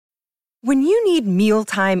When you need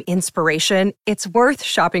mealtime inspiration, it's worth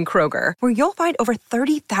shopping Kroger, where you'll find over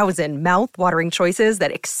 30,000 mouth-watering choices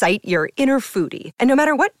that excite your inner foodie. And no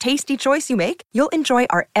matter what tasty choice you make, you'll enjoy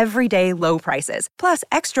our everyday low prices, plus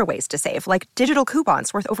extra ways to save, like digital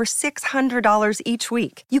coupons worth over $600 each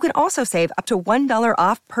week. You can also save up to $1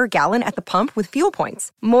 off per gallon at the pump with fuel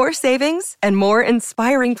points. More savings and more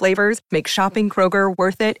inspiring flavors make shopping Kroger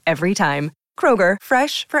worth it every time. Kroger,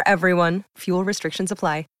 fresh for everyone. Fuel restrictions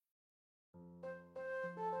apply.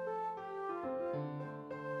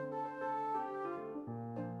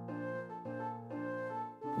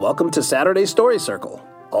 Welcome to Saturday Story Circle,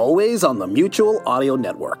 always on the Mutual Audio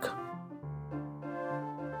Network.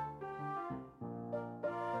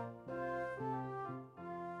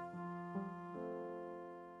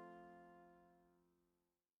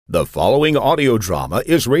 The following audio drama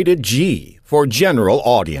is rated G for general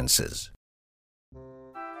audiences.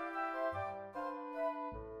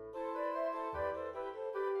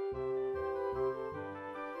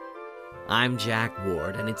 I'm Jack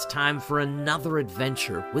Ward, and it's time for another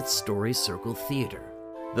adventure with Story Circle Theater,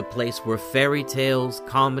 the place where fairy tales,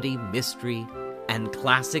 comedy, mystery, and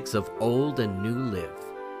classics of old and new live.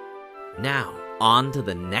 Now, on to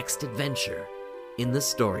the next adventure in the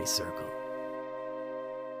Story Circle.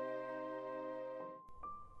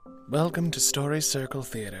 Welcome to Story Circle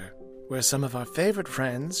Theater, where some of our favorite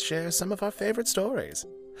friends share some of our favorite stories.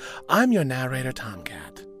 I'm your narrator,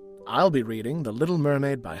 Tomcat. I'll be reading The Little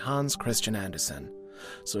Mermaid by Hans Christian Andersen.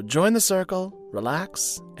 So join the circle,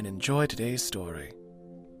 relax, and enjoy today's story.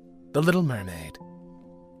 The Little Mermaid.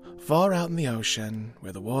 Far out in the ocean,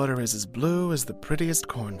 where the water is as blue as the prettiest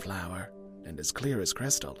cornflower and as clear as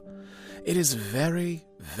crystal, it is very,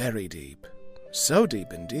 very deep. So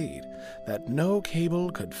deep indeed that no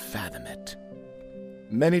cable could fathom it.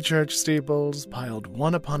 Many church steeples, piled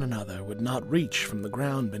one upon another, would not reach from the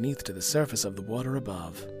ground beneath to the surface of the water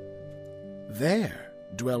above. There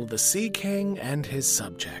dwell the Sea King and his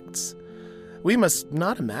subjects. We must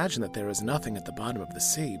not imagine that there is nothing at the bottom of the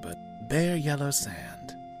sea but bare yellow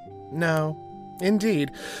sand. No,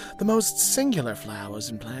 indeed, the most singular flowers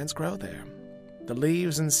and plants grow there, the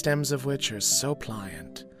leaves and stems of which are so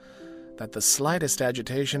pliant that the slightest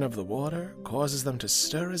agitation of the water causes them to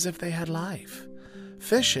stir as if they had life.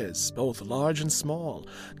 Fishes, both large and small,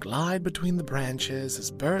 glide between the branches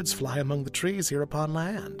as birds fly among the trees here upon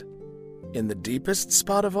land. In the deepest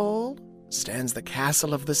spot of all stands the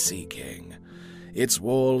castle of the Sea King. Its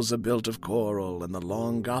walls are built of coral, and the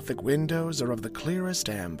long Gothic windows are of the clearest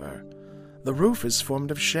amber. The roof is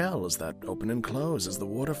formed of shells that open and close as the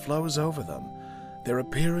water flows over them. Their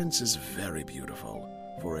appearance is very beautiful,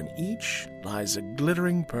 for in each lies a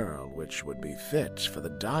glittering pearl which would be fit for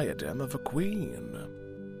the diadem of a queen.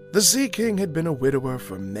 The Sea King had been a widower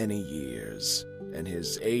for many years, and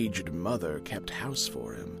his aged mother kept house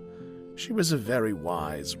for him. She was a very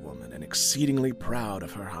wise woman and exceedingly proud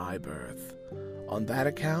of her high birth. On that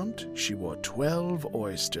account, she wore 12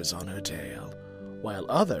 oysters on her tail, while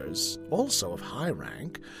others, also of high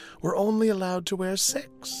rank, were only allowed to wear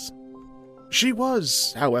 6. She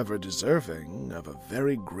was, however, deserving of a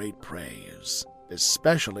very great praise,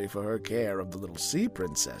 especially for her care of the little sea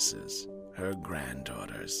princesses, her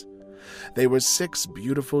granddaughters. They were 6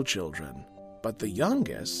 beautiful children, but the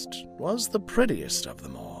youngest was the prettiest of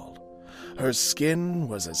them all. Her skin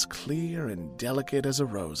was as clear and delicate as a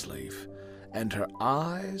rose leaf, and her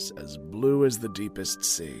eyes as blue as the deepest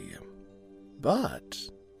sea. But,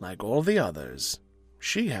 like all the others,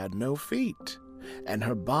 she had no feet, and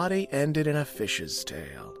her body ended in a fish's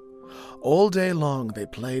tail. All day long they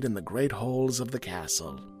played in the great halls of the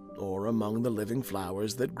castle, or among the living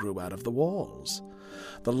flowers that grew out of the walls.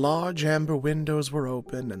 The large amber windows were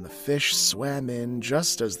open, and the fish swam in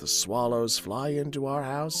just as the swallows fly into our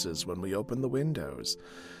houses when we open the windows,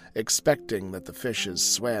 expecting that the fishes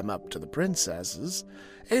swam up to the princesses,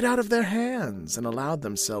 ate out of their hands, and allowed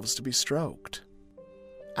themselves to be stroked.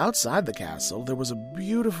 Outside the castle there was a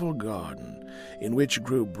beautiful garden, in which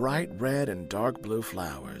grew bright red and dark blue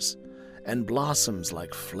flowers, and blossoms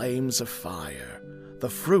like flames of fire. The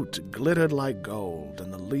fruit glittered like gold,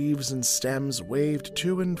 and the leaves and stems waved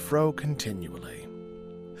to and fro continually.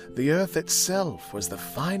 The earth itself was the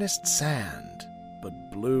finest sand, but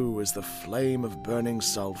blue as the flame of burning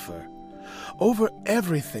sulfur. Over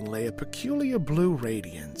everything lay a peculiar blue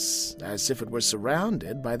radiance, as if it were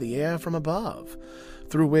surrounded by the air from above,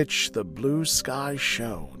 through which the blue sky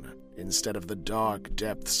shone, instead of the dark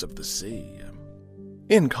depths of the sea.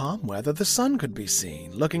 In calm weather, the sun could be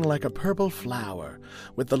seen, looking like a purple flower,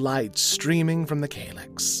 with the light streaming from the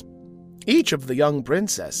calyx. Each of the young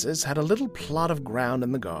princesses had a little plot of ground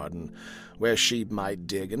in the garden where she might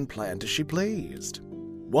dig and plant as she pleased.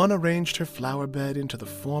 One arranged her flower bed into the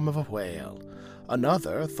form of a whale.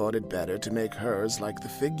 Another thought it better to make hers like the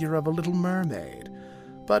figure of a little mermaid.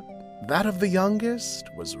 But that of the youngest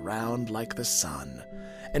was round like the sun,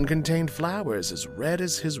 and contained flowers as red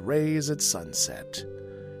as his rays at sunset.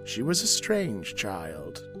 She was a strange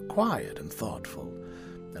child, quiet and thoughtful,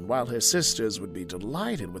 and while her sisters would be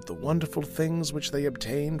delighted with the wonderful things which they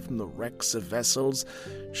obtained from the wrecks of vessels,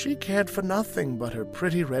 she cared for nothing but her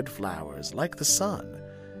pretty red flowers, like the sun,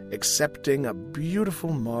 excepting a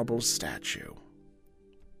beautiful marble statue.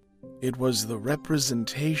 It was the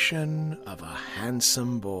representation of a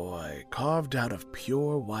handsome boy carved out of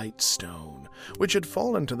pure white stone, which had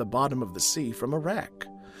fallen to the bottom of the sea from a wreck.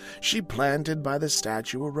 She planted by the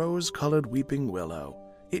statue a rose-colored weeping willow.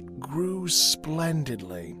 It grew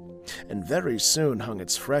splendidly, and very soon hung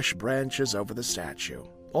its fresh branches over the statue,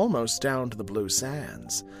 almost down to the blue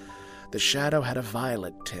sands. The shadow had a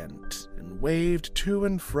violet tint, and waved to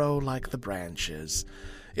and fro like the branches.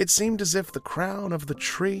 It seemed as if the crown of the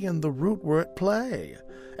tree and the root were at play,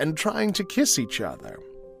 and trying to kiss each other.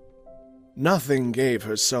 Nothing gave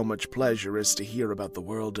her so much pleasure as to hear about the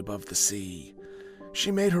world above the sea.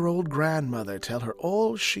 She made her old grandmother tell her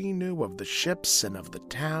all she knew of the ships and of the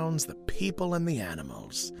towns, the people and the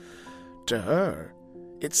animals. To her,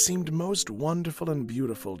 it seemed most wonderful and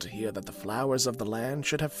beautiful to hear that the flowers of the land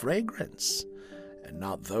should have fragrance, and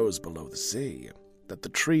not those below the sea, that the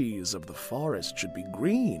trees of the forest should be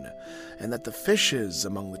green, and that the fishes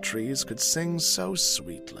among the trees could sing so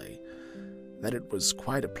sweetly that it was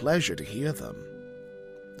quite a pleasure to hear them.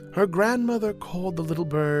 Her grandmother called the little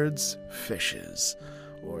birds fishes,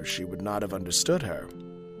 or she would not have understood her,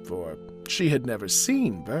 for she had never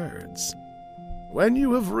seen birds. "When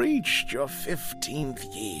you have reached your 15th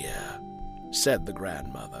year," said the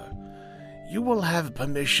grandmother, "you will have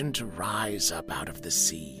permission to rise up out of the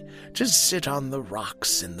sea, to sit on the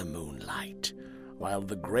rocks in the moonlight, while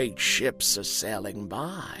the great ships are sailing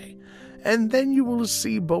by, and then you will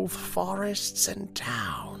see both forests and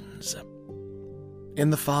towns." In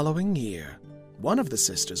the following year, one of the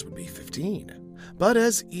sisters would be 15, but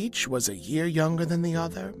as each was a year younger than the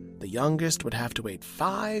other, the youngest would have to wait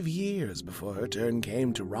 5 years before her turn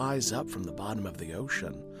came to rise up from the bottom of the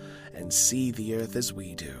ocean and see the earth as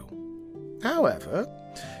we do. However,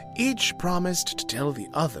 each promised to tell the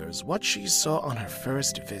others what she saw on her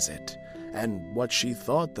first visit, and what she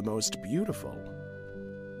thought the most beautiful,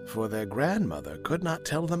 for their grandmother could not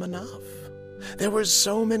tell them enough. There were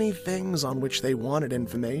so many things on which they wanted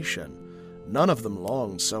information. None of them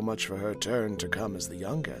longed so much for her turn to come as the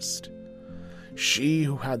youngest. She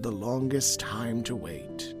who had the longest time to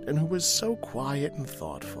wait, and who was so quiet and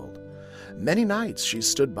thoughtful. Many nights she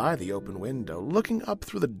stood by the open window, looking up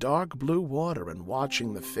through the dark blue water and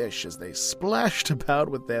watching the fish as they splashed about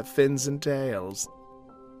with their fins and tails.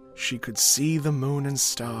 She could see the moon and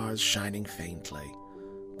stars shining faintly,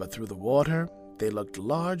 but through the water they looked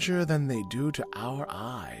larger than they do to our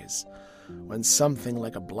eyes. When something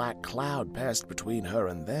like a black cloud passed between her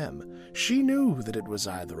and them, she knew that it was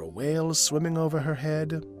either a whale swimming over her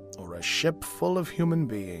head or a ship full of human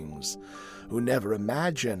beings, who never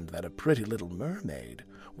imagined that a pretty little mermaid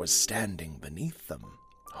was standing beneath them,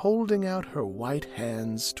 holding out her white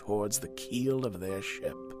hands towards the keel of their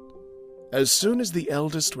ship. As soon as the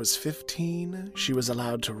eldest was 15, she was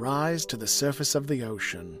allowed to rise to the surface of the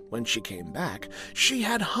ocean. When she came back, she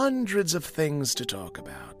had hundreds of things to talk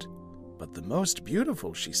about. But the most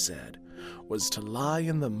beautiful, she said, was to lie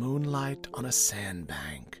in the moonlight on a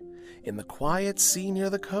sandbank, in the quiet sea near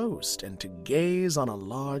the coast, and to gaze on a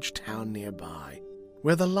large town nearby,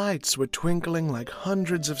 where the lights were twinkling like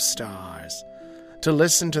hundreds of stars, to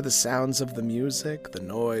listen to the sounds of the music, the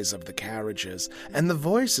noise of the carriages, and the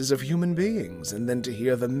voices of human beings, and then to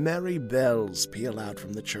hear the merry bells peal out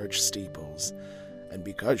from the church steeples. And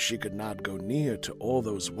because she could not go near to all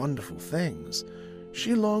those wonderful things,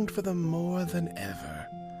 she longed for them more than ever.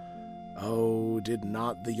 Oh, did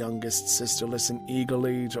not the youngest sister listen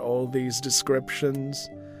eagerly to all these descriptions?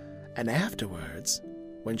 And afterwards,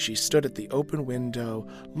 when she stood at the open window,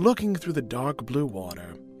 looking through the dark blue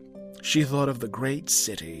water, she thought of the great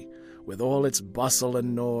city, with all its bustle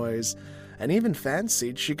and noise, and even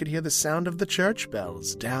fancied she could hear the sound of the church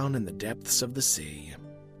bells down in the depths of the sea.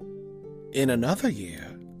 In another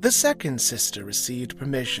year, the second sister received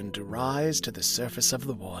permission to rise to the surface of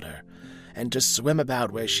the water, and to swim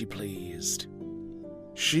about where she pleased.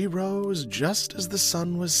 She rose just as the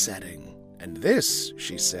sun was setting, and this,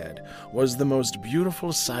 she said, was the most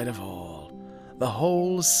beautiful sight of all. The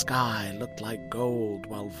whole sky looked like gold,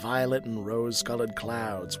 while violet and rose-colored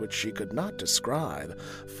clouds, which she could not describe,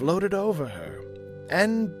 floated over her.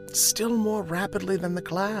 And still more rapidly than the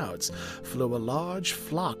clouds flew a large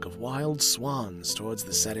flock of wild swans towards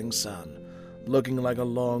the setting sun, looking like a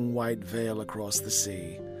long white veil across the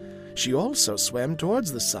sea. She also swam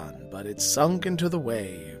towards the sun, but it sunk into the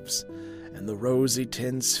waves, and the rosy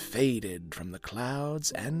tints faded from the clouds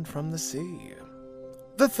and from the sea.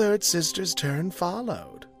 The third sister's turn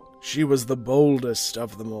followed. She was the boldest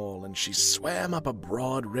of them all, and she swam up a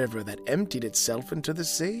broad river that emptied itself into the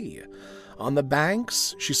sea. On the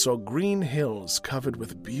banks, she saw green hills covered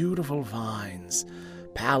with beautiful vines.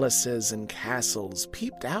 Palaces and castles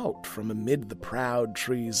peeped out from amid the proud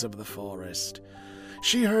trees of the forest.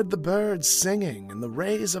 She heard the birds singing, and the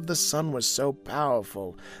rays of the sun were so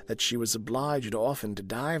powerful that she was obliged often to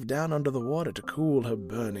dive down under the water to cool her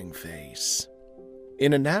burning face.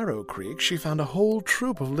 In a narrow creek, she found a whole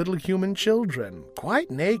troop of little human children, quite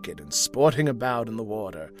naked and sporting about in the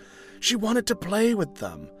water. She wanted to play with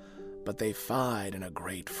them, but they sighed in a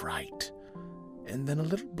great fright. And then a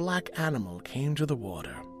little black animal came to the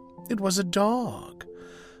water. It was a dog,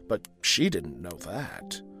 but she didn't know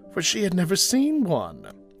that, for she had never seen one.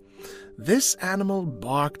 This animal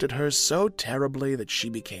barked at her so terribly that she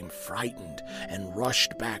became frightened and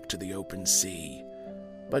rushed back to the open sea.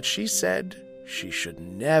 But she said she should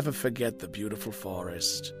never forget the beautiful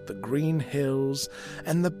forest, the green hills,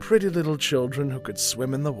 and the pretty little children who could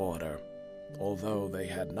swim in the water, although they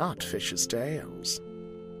had not fishes' tails.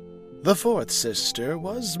 The fourth sister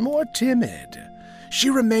was more timid. She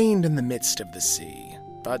remained in the midst of the sea,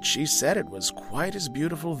 but she said it was quite as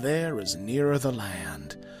beautiful there as nearer the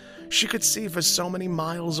land. She could see for so many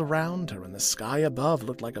miles around her, and the sky above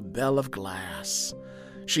looked like a bell of glass.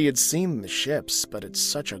 She had seen the ships, but at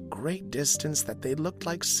such a great distance that they looked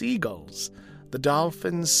like seagulls. The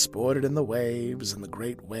dolphins sported in the waves, and the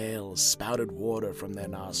great whales spouted water from their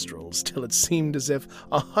nostrils, till it seemed as if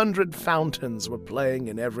 100 fountains were playing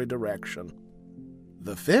in every direction.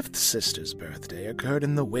 The fifth sister's birthday occurred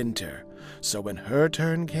in the winter, so when her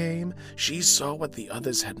turn came, she saw what the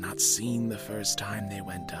others had not seen the first time they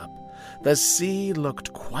went up. The sea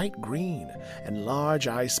looked quite green, and large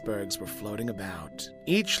icebergs were floating about,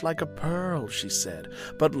 each like a pearl, she said,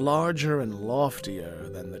 but larger and loftier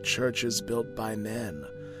than the churches built by men.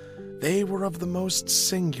 They were of the most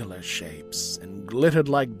singular shapes, and glittered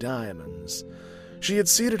like diamonds. She had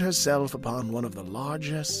seated herself upon one of the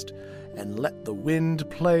largest, and let the wind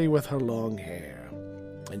play with her long hair.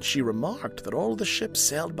 And she remarked that all the ships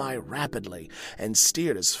sailed by rapidly and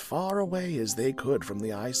steered as far away as they could from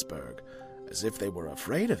the iceberg, as if they were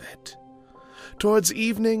afraid of it. Towards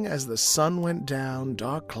evening, as the sun went down,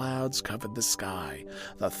 dark clouds covered the sky,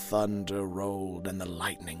 the thunder rolled and the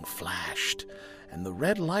lightning flashed, and the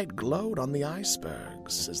red light glowed on the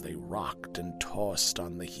icebergs as they rocked and tossed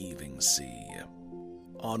on the heaving sea.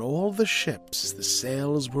 On all the ships the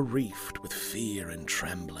sails were reefed with fear and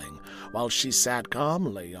trembling, while she sat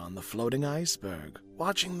calmly on the floating iceberg,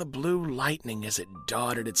 watching the blue lightning as it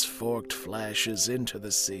darted its forked flashes into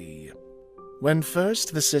the sea. When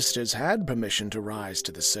first the sisters had permission to rise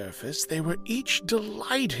to the surface, they were each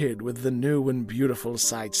delighted with the new and beautiful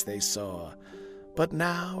sights they saw. But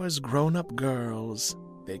now, as grown-up girls,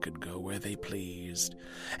 they could go where they pleased,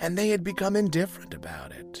 and they had become indifferent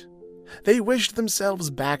about it. They wished themselves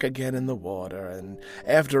back again in the water, and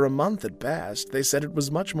after a month had passed, they said it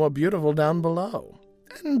was much more beautiful down below,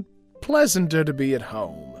 and pleasanter to be at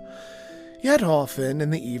home. Yet often, in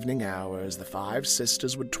the evening hours, the 5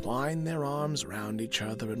 sisters would twine their arms round each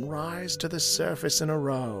other and rise to the surface in a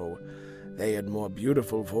row. They had more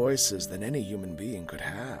beautiful voices than any human being could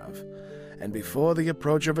have. And before the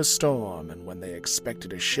approach of a storm, and when they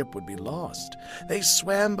expected a ship would be lost, they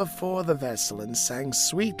swam before the vessel and sang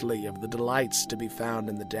sweetly of the delights to be found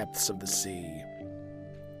in the depths of the sea,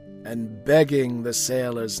 and begging the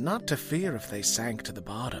sailors not to fear if they sank to the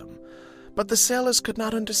bottom. But the sailors could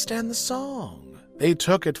not understand the song. They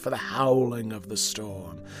took it for the howling of the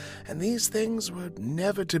storm, and these things were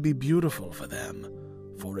never to be beautiful for them,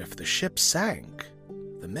 for if the ship sank,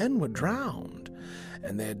 the men were drowned,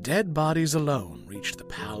 and their dead bodies alone reached the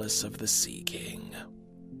palace of the Sea King.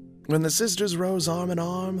 When the sisters rose arm in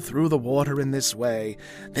arm through the water in this way,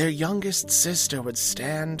 their youngest sister would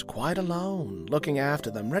stand quite alone, looking after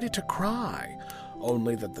them, ready to cry,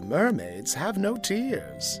 only that the mermaids have no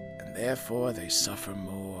tears, and therefore they suffer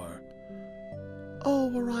more. "Oh,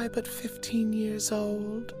 were I but 15 years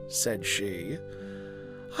old," said she,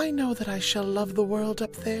 "I know that I shall love the world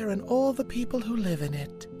up there and all the people who live in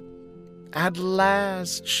it." At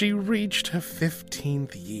last she reached her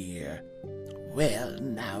 15th year. "Well,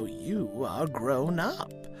 now you are grown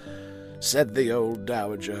up," said the old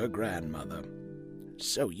dowager, her grandmother.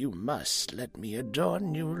 "So you must let me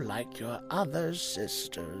adorn you like your other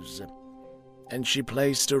sisters." And she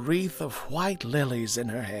placed a wreath of white lilies in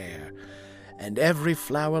her hair, and every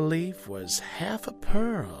flower leaf was half a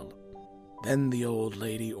pearl. Then the old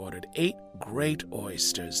lady ordered 8 great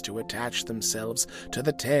oysters to attach themselves to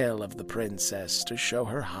the tail of the princess to show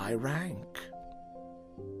her high rank.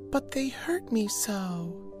 "But they hurt me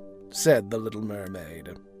so," said the little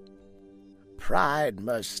mermaid. "Pride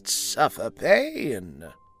must suffer pain,"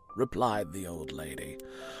 replied the old lady.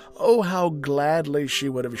 Oh, how gladly she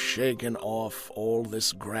would have shaken off all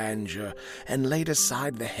this grandeur and laid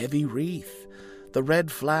aside the heavy wreath. The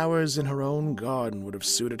red flowers in her own garden would have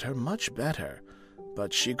suited her much better,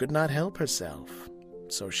 but she could not help herself.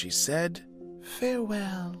 So she said,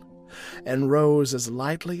 "Farewell," and rose as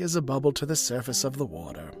lightly as a bubble to the surface of the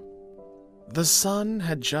water. The sun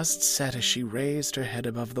had just set as she raised her head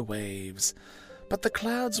above the waves, but the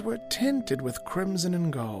clouds were tinted with crimson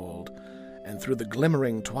and gold, and through the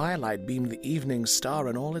glimmering twilight beamed the evening star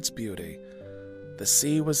in all its beauty. The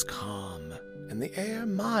sea was calm, and the air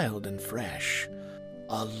mild and fresh.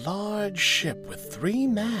 A large ship with 3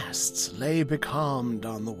 masts lay becalmed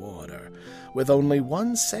on the water, with only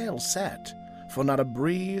 1 sail set, for not a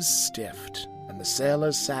breeze stiffed, and the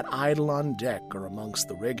sailors sat idle on deck or amongst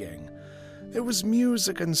the rigging. There was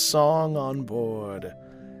music and song on board,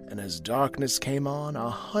 and as darkness came on,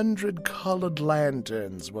 100 colored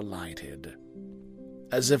lanterns were lighted,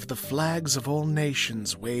 as if the flags of all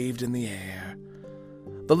nations waved in the air.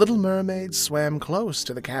 The little mermaid swam close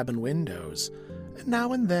to the cabin windows, and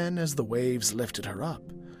now and then, as the waves lifted her up,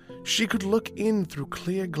 she could look in through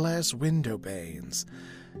clear glass window panes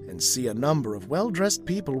and see a number of well-dressed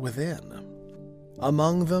people within.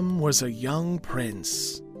 Among them was a young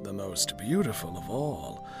prince, the most beautiful of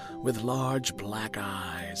all, with large black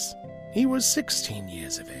eyes. He was 16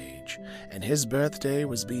 years of age, and his birthday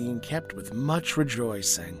was being kept with much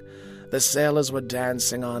rejoicing. The sailors were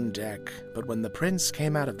dancing on deck, but when the prince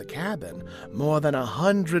came out of the cabin, more than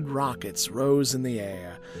 100 rockets rose in the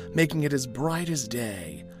air, making it as bright as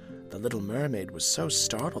day. The little mermaid was so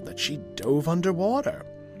startled that she dove underwater,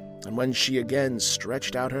 and when she again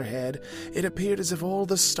stretched out her head, it appeared as if all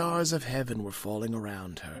the stars of heaven were falling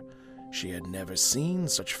around her. She had never seen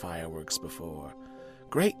such fireworks before.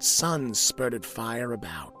 Great suns spurted fire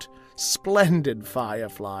about. Splendid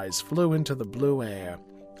fireflies flew into the blue air,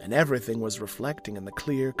 and everything was reflecting in the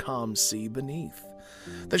clear, calm sea beneath.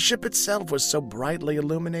 The ship itself was so brightly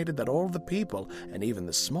illuminated that all the people, and even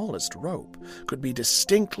the smallest rope, could be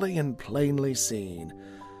distinctly and plainly seen.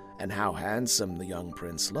 And how handsome the young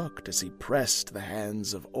prince looked as he pressed the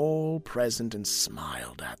hands of all present and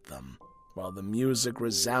smiled at them, while the music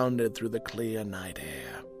resounded through the clear night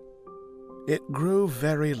air. It grew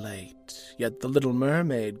very late, yet the little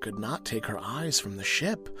mermaid could not take her eyes from the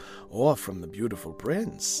ship or from the beautiful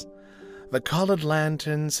prince. The colored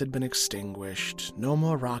lanterns had been extinguished, no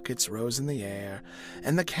more rockets rose in the air,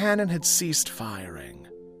 and the cannon had ceased firing.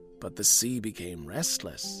 But the sea became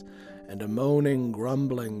restless, and a moaning,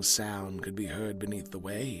 grumbling sound could be heard beneath the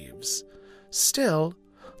waves. Still,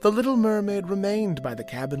 the little mermaid remained by the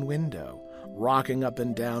cabin window, rocking up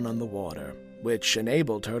and down on the water, which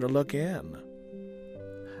enabled her to look in.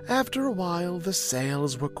 After a while, the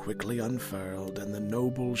sails were quickly unfurled, and the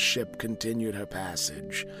noble ship continued her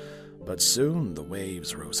passage. But soon the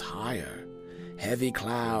waves rose higher. Heavy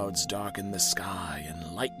clouds darkened the sky,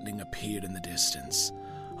 and lightning appeared in the distance.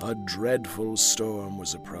 A dreadful storm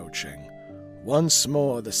was approaching. Once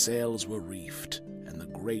more the sails were reefed, and the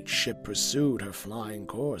great ship pursued her flying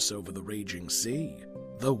course over the raging sea.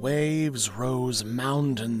 The waves rose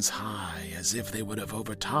mountains high, as if they would have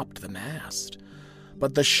overtopped the mast.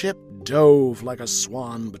 But the ship dove like a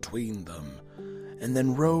swan between them, and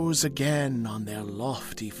then rose again on their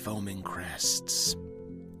lofty foaming crests.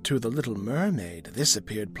 To the little mermaid this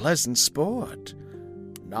appeared pleasant sport.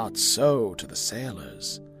 Not so to the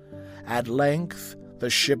sailors. At length the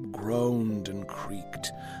ship groaned and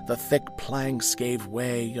creaked. The thick planks gave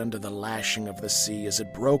way under the lashing of the sea as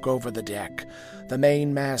it broke over the deck. The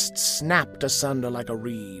mainmast snapped asunder like a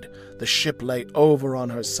reed. The ship lay over on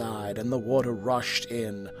her side, and the water rushed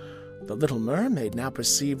in. The little mermaid now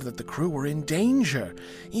perceived that the crew were in danger.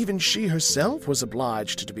 Even she herself was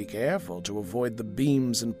obliged to be careful to avoid the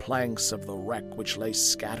beams and planks of the wreck which lay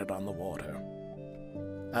scattered on the water.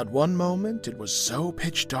 At one moment it was so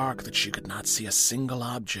pitch dark that she could not see a single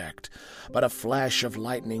object, but a flash of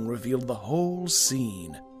lightning revealed the whole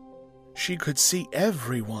scene. She could see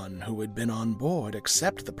everyone who had been on board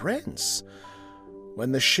except the prince.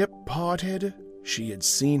 When the ship parted, She had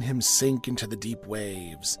seen him sink into the deep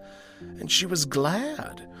waves, and she was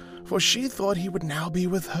glad, for she thought he would now be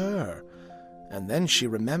with her. And then she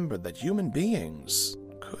remembered that human beings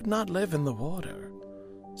could not live in the water,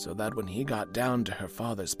 so that when he got down to her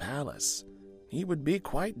father's palace, he would be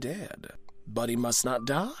quite dead. But he must not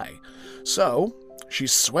die. So she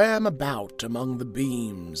swam about among the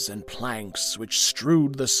beams and planks which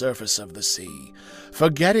strewed the surface of the sea,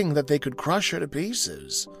 forgetting that they could crush her to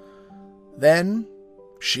pieces. Then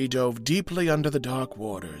she dove deeply under the dark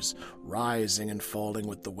waters, rising and falling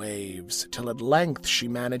with the waves, till at length she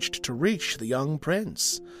managed to reach the young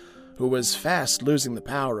prince, who was fast losing the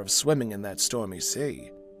power of swimming in that stormy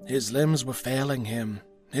sea. His limbs were failing him,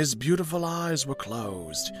 his beautiful eyes were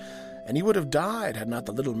closed, and he would have died had not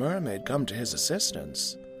the little mermaid come to his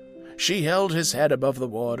assistance. She held his head above the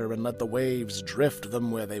water and let the waves drift them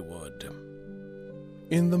where they would.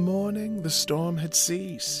 In the morning the storm had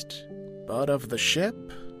ceased, but of the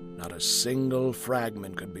ship not a single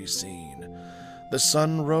fragment could be seen. The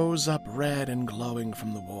sun rose up red and glowing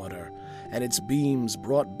from the water, and its beams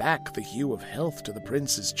brought back the hue of health to the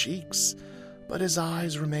prince's cheeks, but his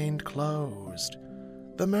eyes remained closed.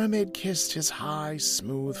 The mermaid kissed his high,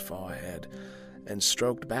 smooth forehead and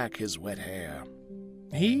stroked back his wet hair.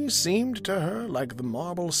 He seemed to her like the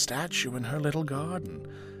marble statue in her little garden,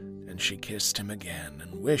 and she kissed him again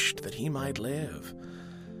and wished that he might live.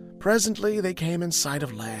 Presently they came in sight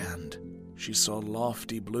of land. She saw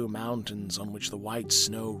lofty blue mountains on which the white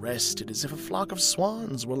snow rested as if a flock of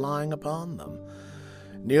swans were lying upon them.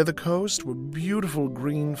 Near the coast were beautiful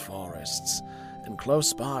green forests, and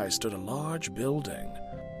close by stood a large building.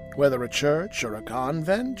 Whether a church or a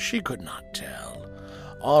convent, she could not tell.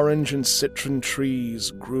 Orange and citron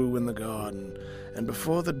trees grew in the garden, and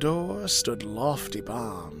before the door stood lofty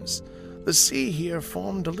palms. The sea here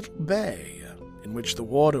formed a little bay, in which the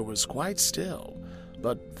water was quite still,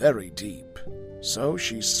 but very deep. So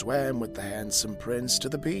she swam with the handsome prince to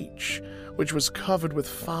the beach, which was covered with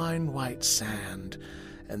fine white sand,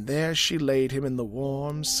 and there she laid him in the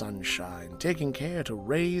warm sunshine, taking care to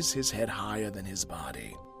raise his head higher than his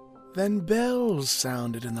body. Then bells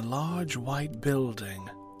sounded in the large white building,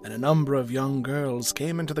 and a number of young girls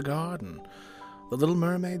came into the garden. The little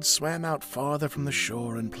mermaid swam out farther from the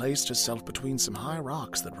shore and placed herself between some high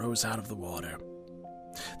rocks that rose out of the water.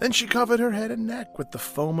 Then she covered her head and neck with the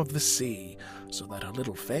foam of the sea, so that her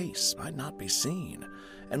little face might not be seen,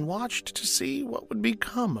 and watched to see what would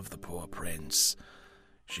become of the poor prince.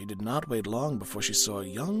 She did not wait long before she saw a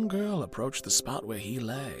young girl approach the spot where he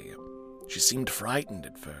lay. She seemed frightened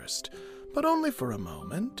at first, but only for a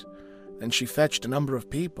moment. Then she fetched a number of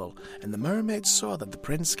people, and the mermaid saw that the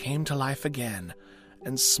prince came to life again,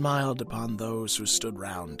 and smiled upon those who stood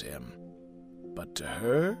round him. But to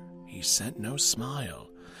her he sent no smile.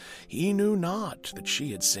 He knew not that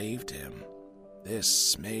she had saved him.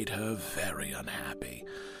 This made her very unhappy,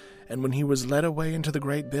 and when he was led away into the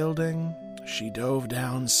great building, she dove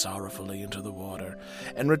down sorrowfully into the water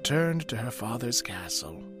and returned to her father's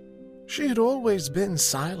castle. She had always been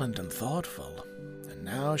silent and thoughtful, and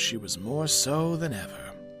now she was more so than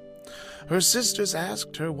ever. Her sisters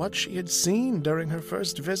asked her what she had seen during her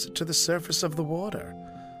first visit to the surface of the water,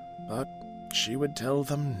 but she would tell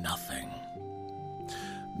them nothing.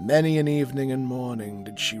 Many an evening and morning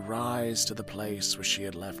did she rise to the place where she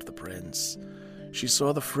had left the prince. She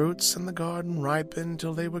saw the fruits in the garden ripen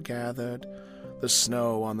till they were gathered, the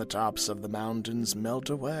snow on the tops of the mountains melt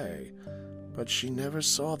away, but she never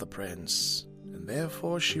saw the prince, and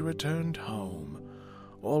therefore she returned home,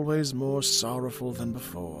 always more sorrowful than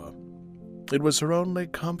before. It was her only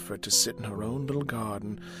comfort to sit in her own little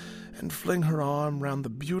garden and fling her arm round the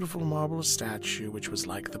beautiful marble statue which was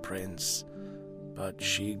like the prince. But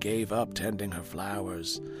she gave up tending her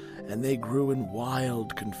flowers, and they grew in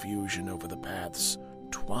wild confusion over the paths,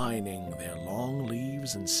 twining their long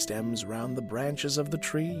leaves and stems round the branches of the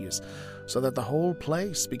trees, so that the whole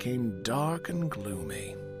place became dark and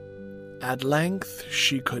gloomy. At length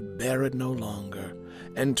she could bear it no longer,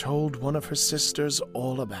 and told one of her sisters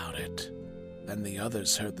all about it. Then the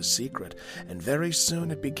others heard the secret, and very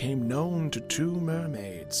soon it became known to two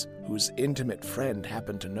mermaids, whose intimate friend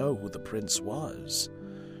happened to know who the prince was.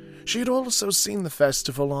 She had also seen the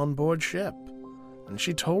festival on board ship, and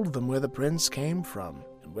she told them where the prince came from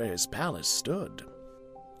and where his palace stood.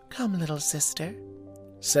 "Come, little sister,"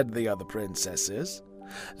 said the other princesses.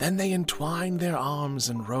 Then they entwined their arms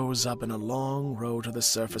and rose up in a long row to the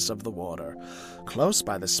surface of the water, close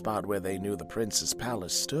by the spot where they knew the prince's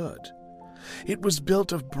palace stood. It was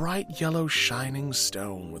built of bright yellow shining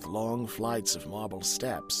stone with long flights of marble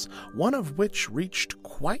steps, one of which reached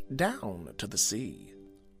quite down to the sea.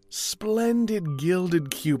 Splendid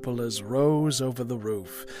gilded cupolas rose over the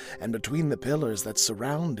roof, and between the pillars that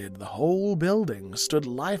surrounded the whole building stood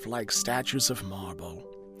lifelike statues of marble.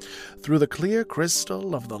 Through the clear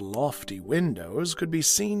crystal of the lofty windows could be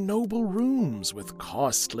seen noble rooms with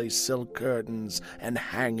costly silk curtains and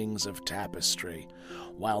hangings of tapestry,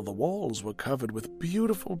 while the walls were covered with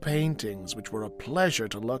beautiful paintings which were a pleasure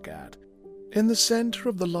to look at. In the center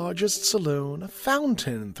of the largest saloon, a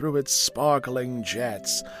fountain threw its sparkling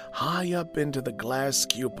jets high up into the glass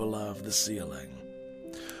cupola of the ceiling,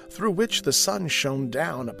 through which the sun shone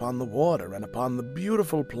down upon the water and upon the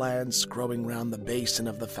beautiful plants growing round the basin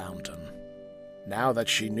of the fountain. Now that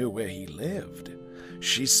she knew where he lived,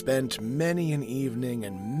 she spent many an evening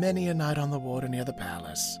and many a night on the water near the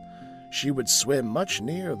palace. She would swim much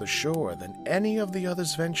nearer the shore than any of the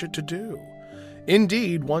others ventured to do.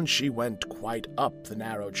 Indeed, once she went quite up the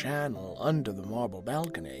narrow channel under the marble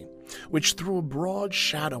balcony, which threw a broad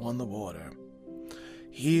shadow on the water.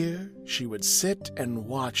 Here she would sit and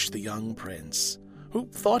watch the young prince, who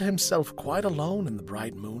thought himself quite alone in the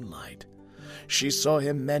bright moonlight. She saw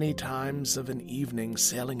him many times of an evening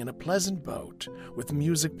sailing in a pleasant boat, with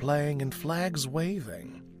music playing and flags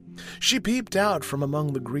waving. She peeped out from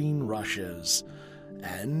among the green rushes,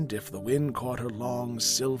 and if the wind caught her long,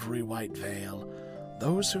 silvery white veil,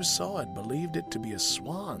 those who saw it believed it to be a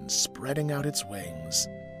swan spreading out its wings.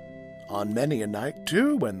 On many a night,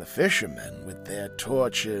 too, when the fishermen with their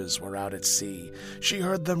torches were out at sea, she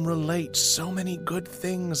heard them relate so many good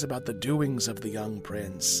things about the doings of the young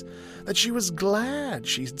prince, that she was glad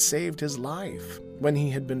she'd saved his life when he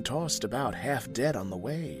had been tossed about half dead on the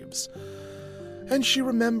waves. And she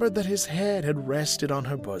remembered that his head had rested on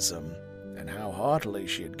her bosom, and how heartily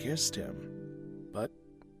she had kissed him. But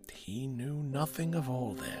he knew nothing of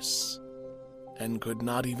all this, and could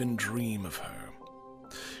not even dream of her.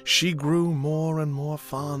 She grew more and more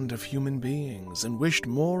fond of human beings, and wished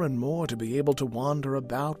more and more to be able to wander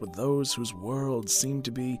about with those whose worlds seemed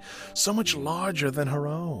to be so much larger than her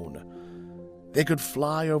own. They could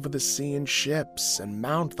fly over the sea in ships and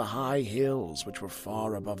mount the high hills which were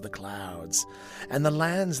far above the clouds, and the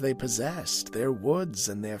lands they possessed, their woods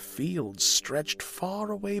and their fields, stretched far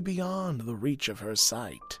away beyond the reach of her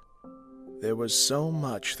sight. There was so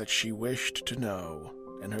much that she wished to know,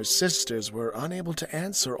 and her sisters were unable to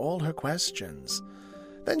answer all her questions.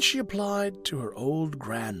 Then she applied to her old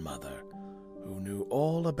grandmother, who knew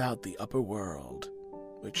all about the upper world,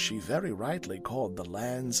 which she very rightly called the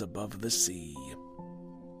lands above the sea.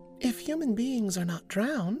 "If human beings are not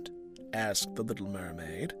drowned," asked the little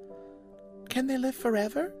mermaid, "can they live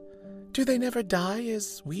forever? Do they never die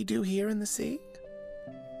as we do here in the sea?"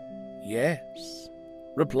 "Yes,"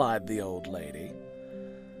 replied the old lady.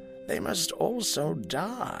 "They must also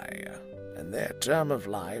die, and their term of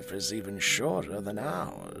life is even shorter than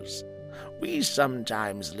ours. We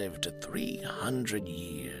sometimes live to 300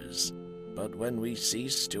 years. But when we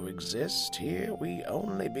cease to exist here, we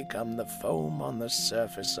only become the foam on the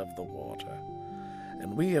surface of the water,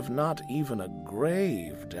 and we have not even a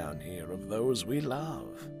grave down here of those we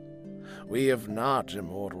love. We have not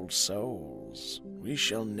immortal souls. We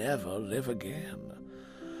shall never live again.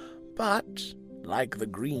 But, like the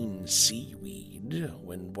green seaweed,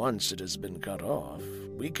 when once it has been cut off,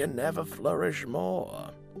 we can never flourish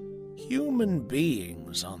more. Human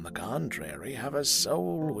beings, on the contrary, have a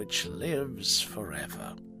soul which lives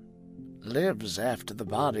forever. Lives after the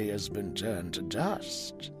body has been turned to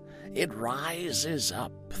dust. It rises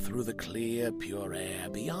up through the clear, pure air,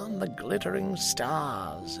 beyond the glittering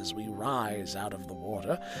stars as we rise out of the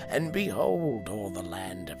water and behold all the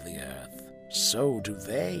land of the earth. So do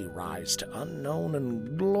they rise to unknown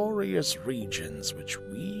and glorious regions which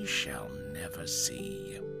we shall never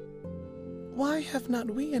see." "Why have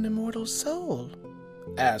not we an immortal soul?"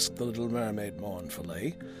 asked the little mermaid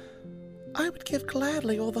mournfully. "I would give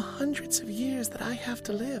gladly all the hundreds of years that I have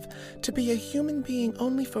to live to be a human being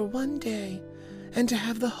only for one day, and to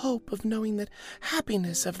have the hope of knowing that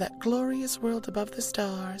happiness of that glorious world above the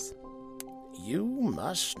stars." "You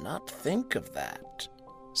must not think of that,"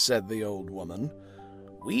 said the old woman.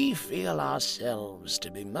 "We feel ourselves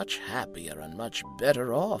to be much happier and much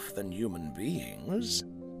better off than human beings."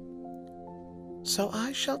 "So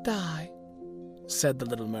I shall die," said the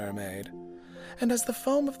little mermaid, "and as the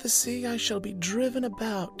foam of the sea I shall be driven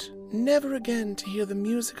about, never again to hear the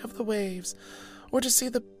music of the waves, or to see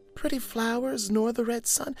the pretty flowers, nor the red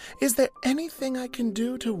sun. Is there anything I can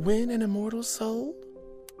do to win an immortal soul?"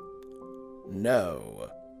 "No,"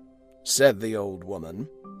 said the old woman.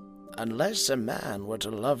 unless a man were to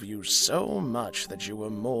love you so much that you were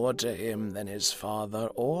more to him than his father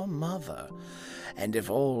or mother, and if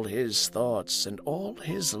all his thoughts and all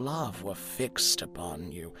his love were fixed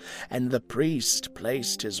upon you, and the priest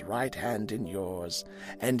placed his right hand in yours,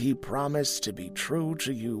 and he promised to be true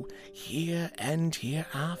to you here and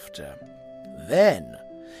hereafter, then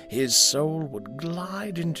his soul would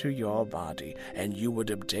glide into your body, and you would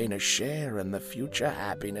obtain a share in the future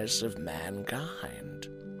happiness of mankind.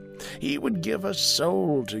 He would give a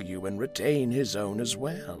soul to you and retain his own as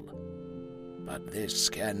well. But this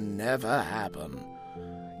can never happen.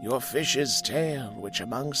 Your fish's tail, which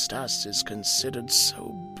amongst us is considered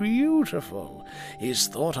so beautiful, is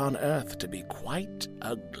thought on earth to be quite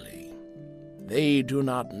ugly. They do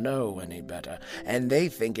not know any better, and they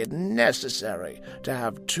think it necessary to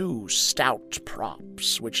have 2 stout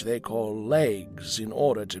props, which they call legs, in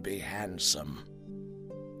order to be handsome."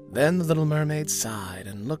 Then the little mermaid sighed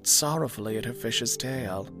and looked sorrowfully at her fish's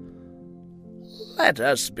tail. "Let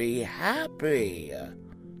us be happy,"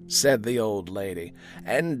 said the old lady,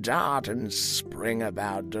 "and dart and spring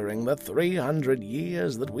about during the 300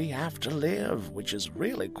 years that we have to live, which is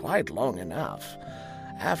really quite long enough.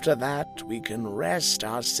 After that, we can rest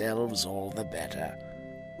ourselves all the better.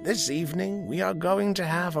 This evening we are going to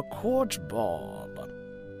have a court ball."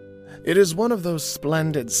 It is one of those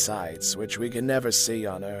splendid sights which we can never see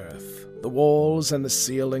on earth. The walls and the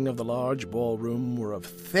ceiling of the large ballroom were of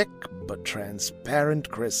thick but transparent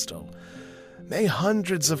crystal.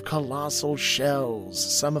 Hundreds of colossal shells,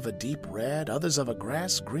 some of a deep red, others of a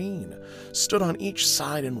grass green, stood on each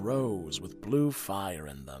side in rows with blue fire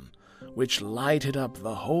in them, which lighted up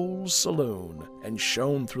the whole saloon and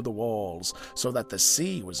shone through the walls, so that the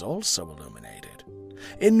sea was also illuminated.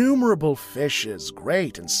 Innumerable fishes,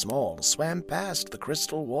 great and small, swam past the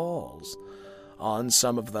crystal walls. On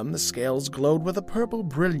some of them the scales glowed with a purple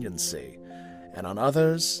brilliancy, and on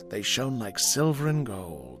others they shone like silver and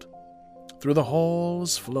gold. Through the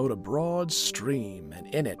halls flowed a broad stream, and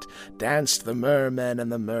in it danced the mermen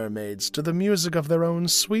and the mermaids to the music of their own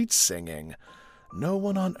sweet singing. No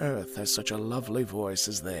one on earth has such a lovely voice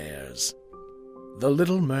as theirs. The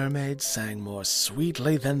little mermaid sang more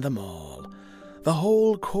sweetly than them all. The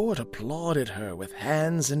whole court applauded her with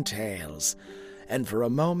hands and tails, and for a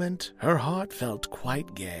moment her heart felt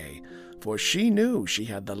quite gay, for she knew she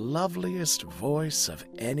had the loveliest voice of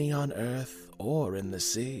any on earth or in the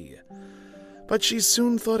sea. But she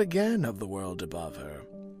soon thought again of the world above her,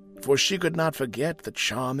 for she could not forget the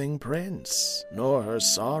charming prince, nor her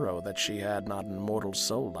sorrow that she had not an immortal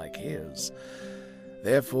soul like his.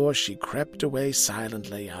 Therefore she crept away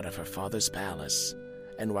silently out of her father's palace,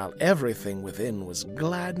 and while everything within was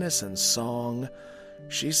gladness and song,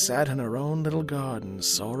 she sat in her own little garden,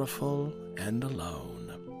 sorrowful and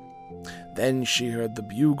alone. Then she heard the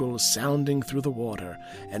bugle sounding through the water,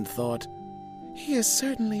 and thought, "He is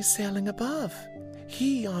certainly sailing above,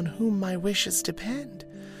 he on whom my wishes depend,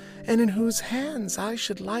 and in whose hands I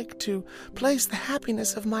should like to place the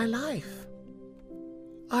happiness of my life.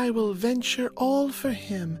 I will venture all for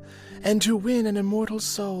him, and to win an immortal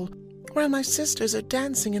soul. While my sisters are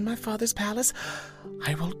dancing in my father's palace,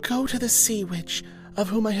 I will go to the sea witch, of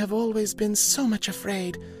whom I have always been so much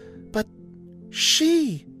afraid, but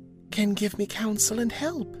she can give me counsel and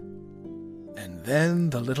help." And then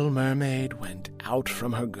the little mermaid went out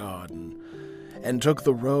from her garden, and took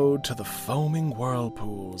the road to the foaming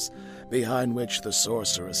whirlpools, behind which the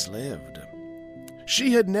sorceress lived.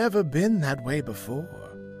 She had never been that way before.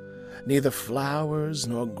 Neither flowers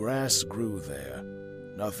nor grass grew there.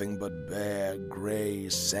 Nothing but bare, gray,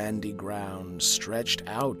 sandy ground stretched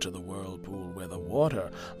out to the whirlpool, where the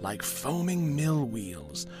water, like foaming mill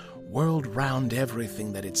wheels, whirled round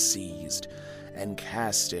everything that it seized, and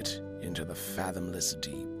cast it into the fathomless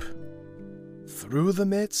deep. Through the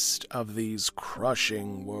midst of these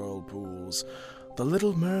crushing whirlpools, the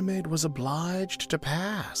little mermaid was obliged to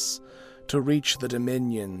pass, to reach the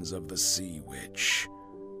dominions of the sea witch.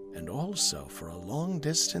 And also, for a long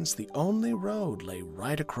distance, the only road lay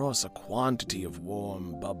right across a quantity of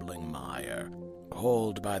warm, bubbling mire,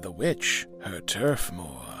 called by the witch her turf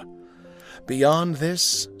moor. Beyond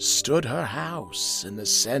this stood her house in the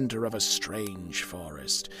center of a strange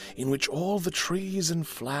forest, in which all the trees and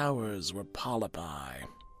flowers were polypi,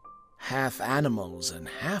 half animals and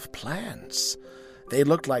half plants. They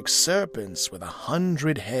looked like serpents with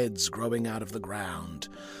 100 heads growing out of the ground.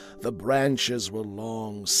 The branches were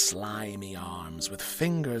long, slimy arms with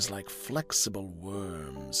fingers like flexible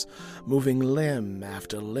worms, moving limb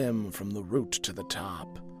after limb from the root to the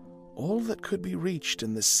top. All that could be reached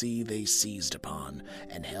in the sea they seized upon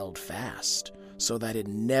and held fast, so that it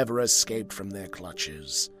never escaped from their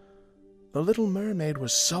clutches. The little mermaid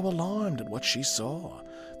was so alarmed at what she saw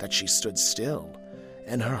that she stood still,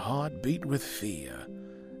 and her heart beat with fear,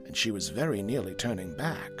 and she was very nearly turning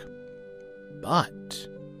back. But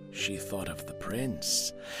she thought of the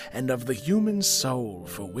prince, and of the human soul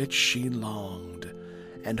for which she longed,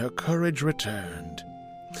 and her courage returned.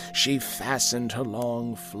 She fastened her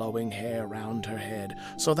long flowing hair round her head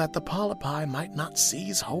so that the polypi might not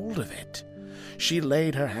seize hold of it. She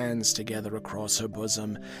laid her hands together across her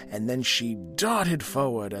bosom, and then she darted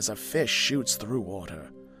forward as a fish shoots through water,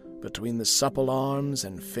 between the supple arms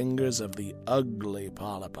and fingers of the ugly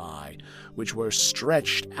polypi, which were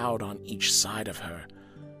stretched out on each side of her.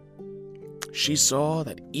 She saw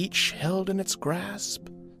that each held in its grasp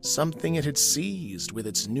something it had seized with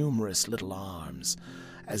its numerous little arms,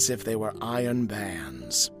 as if they were iron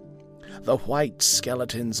bands. The white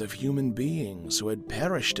skeletons of human beings who had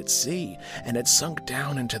perished at sea and had sunk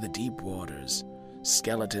down into the deep waters,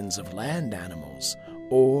 skeletons of land animals,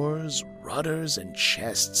 oars, rudders, and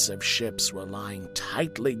chests of ships were lying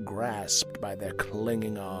tightly grasped by their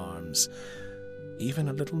clinging arms. Even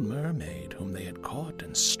a little mermaid whom they had caught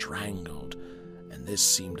and strangled, and this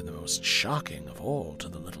seemed the most shocking of all to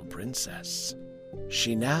the little princess.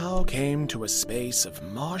 She now came to a space of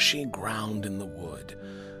marshy ground in the wood,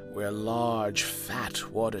 where large,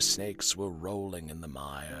 fat water snakes were rolling in the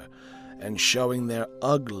mire, and showing their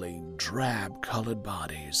ugly, drab-colored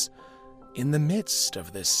bodies. In the midst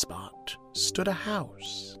of this spot stood a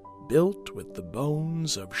house, built with the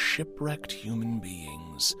bones of shipwrecked human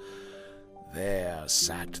beings. There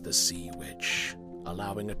sat the sea witch,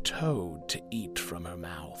 allowing a toad to eat from her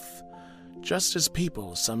mouth. Just as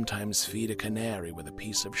people sometimes feed a canary with a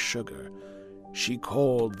piece of sugar, she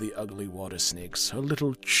called the ugly water snakes her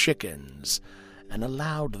little chickens, and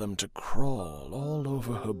allowed them to crawl all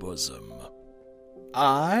over her bosom.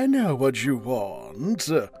 "I know what you want,"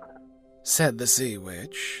 said the sea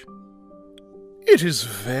witch. "It is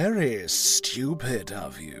very stupid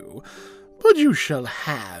of you, but you shall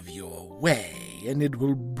have your way, and it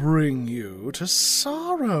will bring you to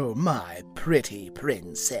sorrow, my pretty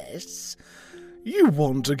princess. You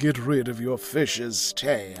want to get rid of your fish's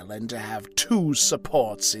tail and to have two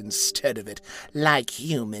supports instead of it, like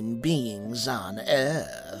human beings on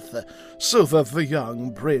earth, so that the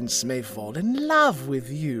young prince may fall in love with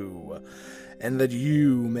you, and that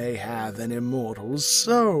you may have an immortal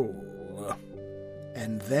soul."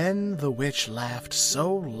 And then the witch laughed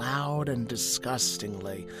so loud and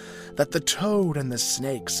disgustingly that the toad and the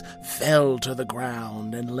snakes fell to the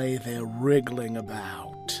ground and lay there wriggling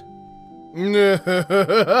about.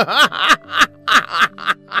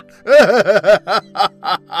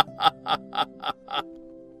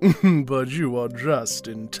 "But you are just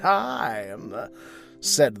in time,"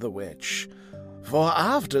 said the witch, "for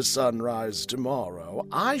after sunrise tomorrow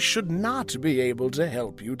I should not be able to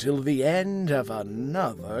help you till the end of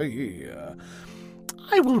another year.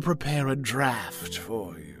 I will prepare a draught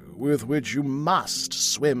for you, with which you must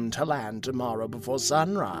swim to land tomorrow before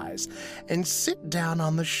sunrise, and sit down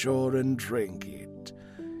on the shore and drink it.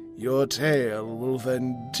 Your tail will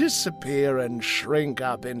then disappear and shrink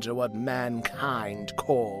up into what mankind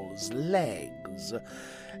calls legs,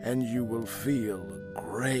 and you will feel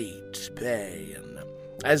great pain,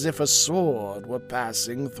 as if a sword were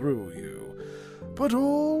passing through you. But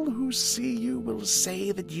all who see you will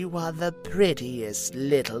say that you are the prettiest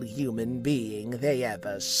little human being they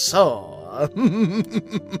ever saw.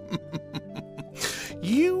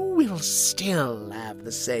 You will still have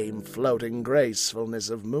the same floating gracefulness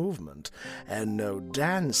of movement, and no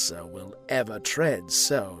dancer will ever tread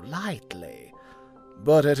so lightly.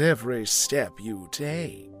 But at every step you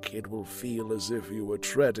take, it will feel as if you were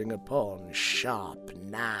treading upon sharp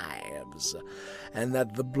knives, and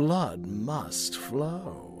that the blood must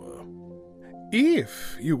flow.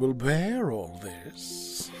 If you will bear all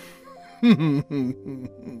this,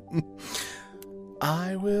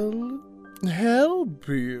 I will help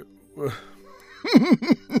you."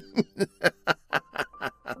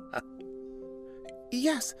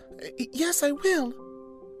 Yes, I will,"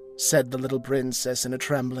 said the little princess in a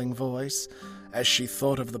trembling voice, as she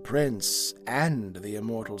thought of the prince and the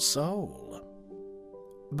immortal soul.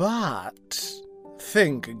 "But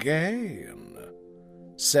think again,"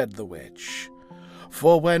 said the witch,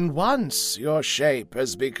 "for when once your shape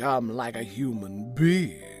has become like a human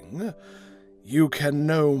being, you can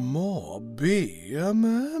no more be a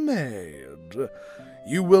mermaid.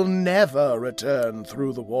 You will never return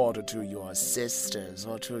through the water to your sisters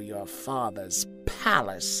or to your father's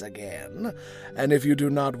palace again, and if you do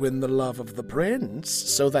not win the love of the prince,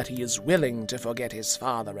 so that he is willing to forget his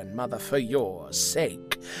father and mother for your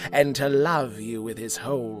sake, and to love you with his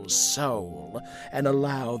whole soul, and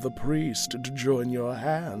allow the priest to join your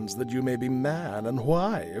hands that you may be man and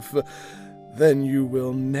wife, then you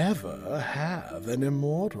will never have an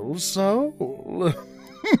immortal soul.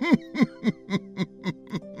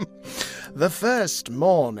 The first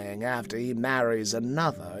morning after he marries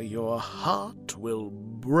another, your heart will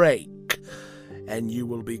break, and you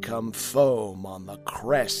will become foam on the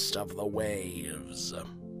crest of the waves.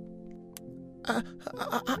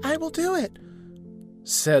 I will do it,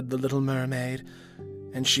 said the little mermaid,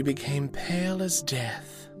 and she became pale as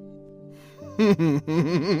death.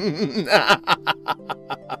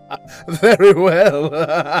 Very well.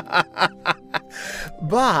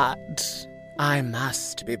 But I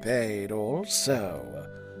must be paid also,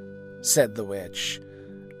 said the witch,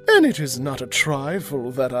 and it is not a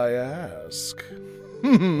trifle that I ask.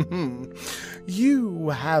 You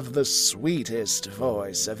have the sweetest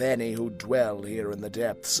voice of any who dwell here in the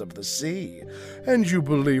depths of the sea, and you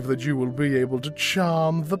believe that you will be able to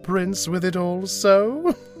charm the prince with it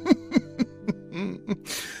also?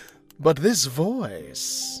 But this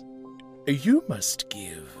voice you must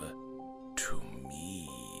give to me.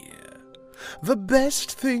 The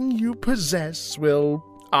best thing you possess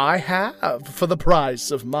I have for the price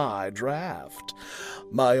of my draft.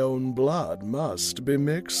 My own blood must be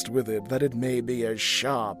mixed with it, that it may be as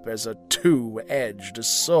sharp as a two-edged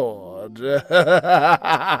sword.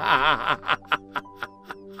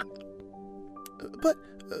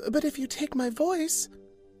 But if you take my voice,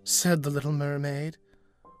 said the little mermaid,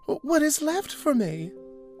 what is left for me?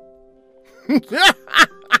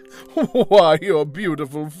 Why, your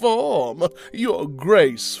beautiful form, your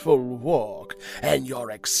graceful walk, and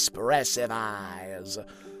your expressive eyes.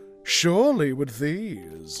 Surely with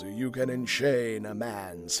these you can enchain a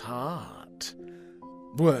man's heart.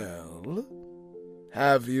 Well,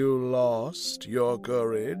 have you lost your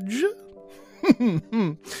courage?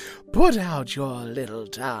 Put out your little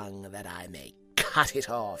tongue that I may cut it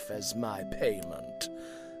off as my payment.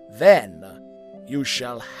 Then you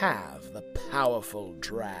shall have the powerful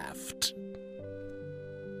draft.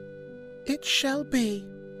 It shall be,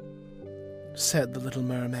 said the little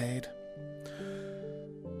mermaid.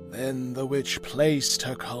 Then the witch placed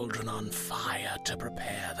her cauldron on fire to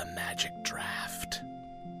prepare the magic draft.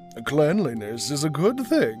 Cleanliness is a good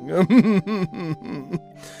thing,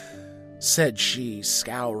 said she,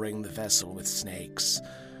 scouring the vessel with snakes,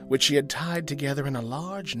 which she had tied together in a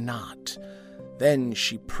large knot. Then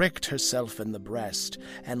she pricked herself in the breast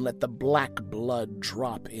and let the black blood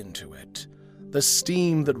drop into it. The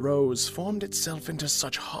steam that rose formed itself into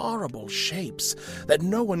such horrible shapes that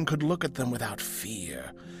no one could look at them without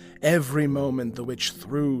fear. Every moment the witch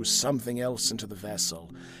threw something else into the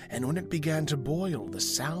vessel, and when it began to boil, the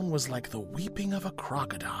sound was like the weeping of a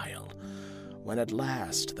crocodile. When at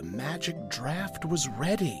last the magic draft was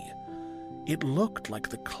ready, it looked like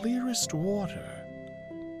the clearest water.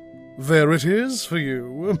 "There it is for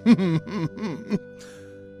you,"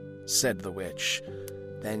 said the witch.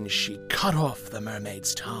 Then she cut off the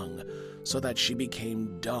mermaid's tongue so that she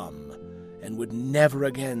became dumb and would never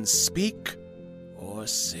again speak or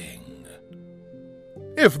sing.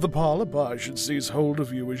 "If the polypi should seize hold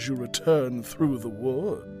of you as you return through the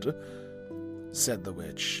wood," said the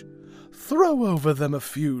witch, "throw over them a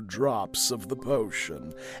few drops of the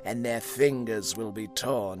potion, and their fingers will be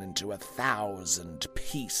torn into 1,000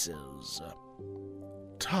 pieces.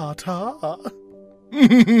 Ta-ta."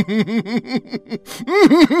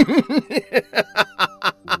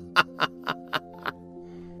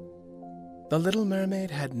 The little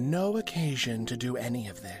mermaid had no occasion to do any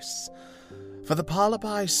of this, for the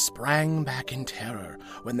polypi sprang back in terror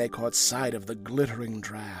when they caught sight of the glittering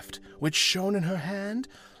draught, which shone in her hand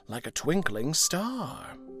like a twinkling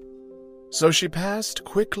star. So she passed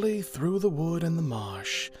quickly through the wood and the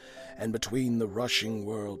marsh, and between the rushing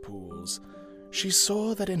whirlpools. She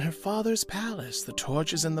saw that in her father's palace the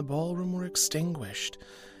torches in the ballroom were extinguished,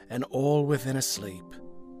 and all within asleep.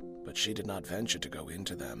 But she did not venture to go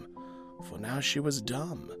into them, for now she was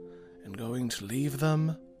dumb, and going to leave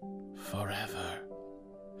them forever.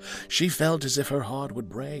 She felt as if her heart would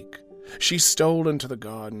break. She stole into the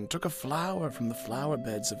garden, took a flower from the flower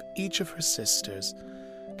beds of each of her sisters,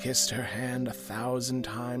 kissed her hand 1,000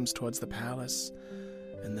 times towards the palace,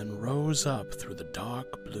 and then rose up through the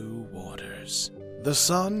dark blue waters. The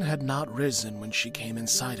sun had not risen when she came in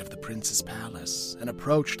sight of the prince's palace and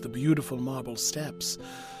approached the beautiful marble steps,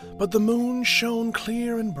 but the moon shone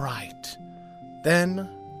clear and bright. Then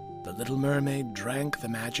the little mermaid drank the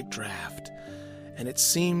magic draught, and it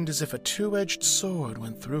seemed as if a two-edged sword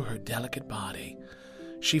went through her delicate body.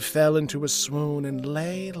 She fell into a swoon and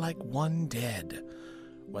lay like one dead,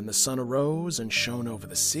 When the sun arose and shone over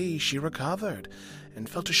the sea, she recovered and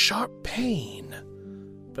felt a sharp pain.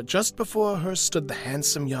 But just before her stood the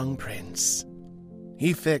handsome young prince.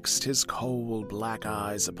 He fixed his cold black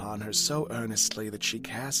eyes upon her so earnestly that she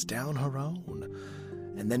cast down her own,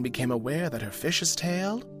 and then became aware that her fish's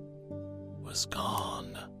tail was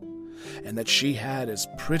gone, and that she had as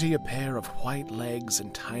pretty a pair of white legs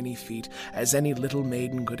and tiny feet as any little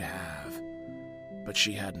maiden could have. But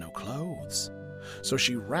she had no clothes, so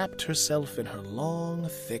she wrapped herself in her long,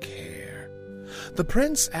 thick hair. The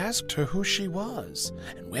prince asked her who she was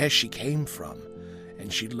and where she came from,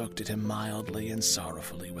 and she looked at him mildly and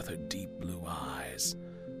sorrowfully with her deep blue eyes.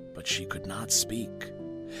 But she could not speak.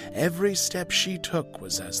 Every step she took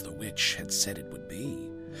was as the witch had said it would be.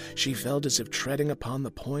 She felt as if treading upon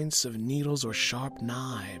the points of needles or sharp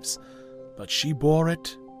knives, but she bore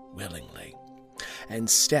it willingly, and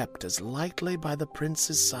stepped as lightly by the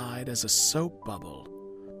prince's side as a soap bubble,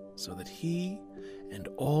 so that he and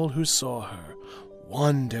all who saw her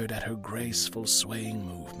wondered at her graceful swaying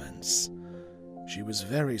movements. She was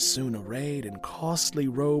very soon arrayed in costly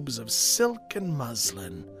robes of silk and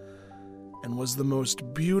muslin, and was the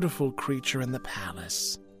most beautiful creature in the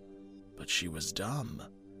palace. But she was dumb,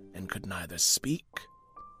 and could neither speak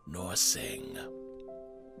nor sing.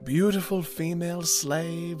 Beautiful female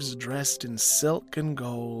slaves, dressed in silk and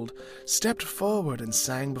gold, stepped forward and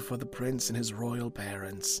sang before the prince and his royal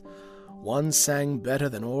parents. One sang better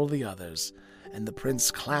than all the others, and the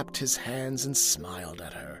prince clapped his hands and smiled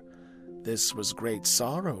at her. This was great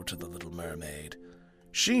sorrow to the little mermaid.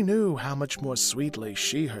 She knew how much more sweetly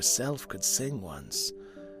she herself could sing once,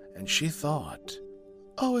 and she thought,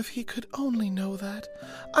 "Oh, if he could only know that,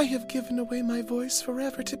 I have given away my voice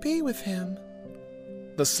forever to be with him."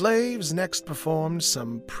 The slaves next performed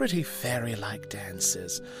some pretty fairy-like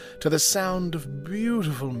dances to the sound of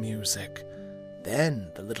beautiful music.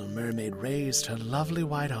 Then the little mermaid raised her lovely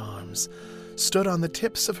white arms, stood on the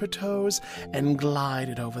tips of her toes, and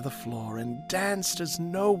glided over the floor and danced as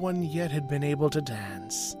no one yet had been able to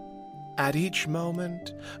dance. At each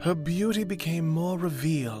moment, her beauty became more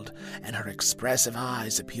revealed, and her expressive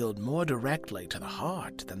eyes appealed more directly to the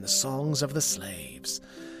heart than the songs of the slaves.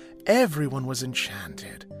 Everyone was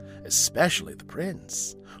enchanted, especially the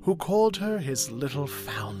prince, who called her his little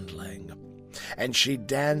foundling, and she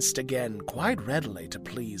danced again quite readily to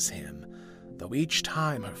please him, though each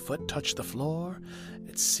time her foot touched the floor,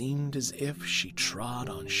 it seemed as if she trod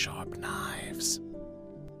on sharp knives.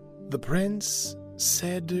 The prince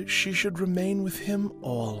said she should remain with him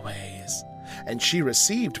always, and she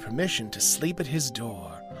received permission to sleep at his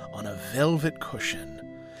door on a velvet cushion.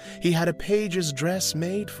 He had a page's dress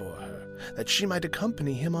made for her, that she might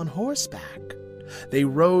accompany him on horseback. They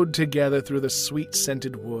rode together through the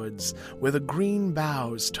sweet-scented woods, where the green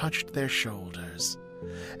boughs touched their shoulders,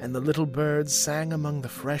 and the little birds sang among the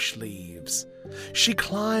fresh leaves. She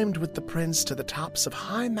climbed with the prince to the tops of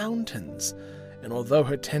high mountains, and although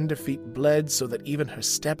her tender feet bled so that even her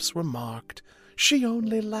steps were marked, she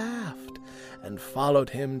only laughed, and followed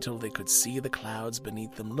him till they could see the clouds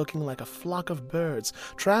beneath them looking like a flock of birds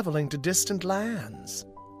traveling to distant lands.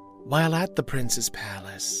 While at the prince's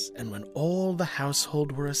palace, and when all the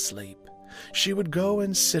household were asleep, she would go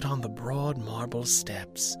and sit on the broad marble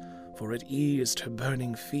steps, for it eased her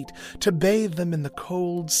burning feet to bathe them in the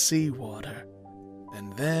cold sea water.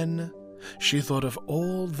 And then she thought of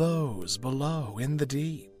all those below in the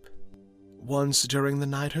deep. Once during the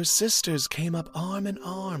night her sisters came up arm in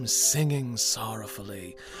arm, singing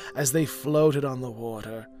sorrowfully as they floated on the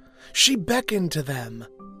water. She beckoned to them,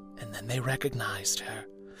 and then they recognized her,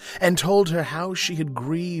 and told her how she had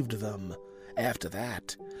grieved them. After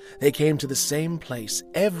that, they came to the same place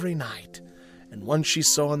every night, and once she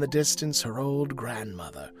saw in the distance her old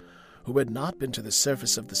grandmother, who had not been to the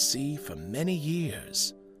surface of the sea for many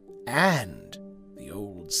years, and the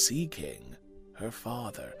old sea king, her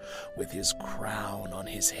father, with his crown on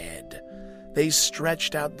his head. They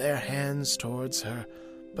stretched out their hands towards her,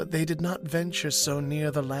 but they did not venture so near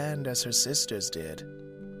the land as her sisters did.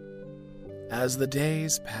 As the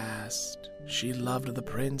days passed, she loved the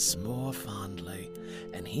prince more fondly,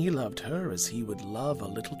 and he loved her as he would love a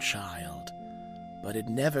little child. But it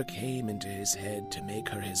never came into his head to make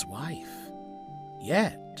her his wife.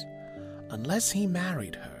 Yet, unless he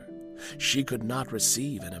married her, she could not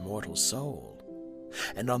receive an immortal soul.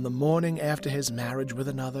 And on the morning after his marriage with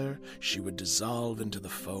another, she would dissolve into the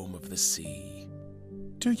foam of the sea.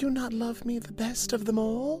 "Do you not love me the best of them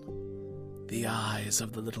all?" the eyes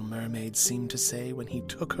of the little mermaid seemed to say when he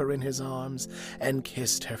took her in his arms and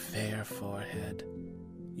kissed her fair forehead.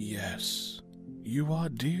 "Yes, you are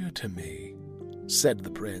dear to me," said the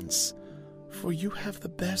prince, for you have the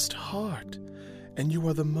best heart, and you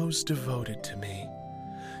are the most devoted to me.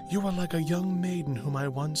 You are like a young maiden whom I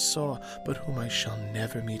once saw, but whom I shall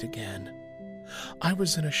never meet again. I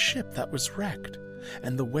was in a ship that was wrecked,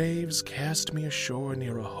 and the waves cast me ashore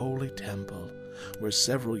near a holy temple, where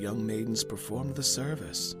several young maidens performed the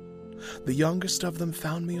service. The youngest of them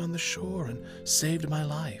found me on the shore and saved my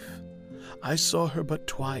life. I saw her but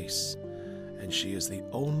twice, and she is the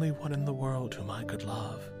only one in the world whom I could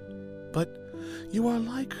love. But you are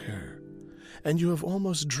like her, and you have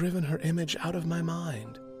almost driven her image out of my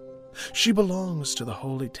mind. She belongs to the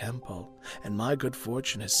holy temple, and my good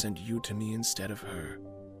fortune has sent you to me instead of her,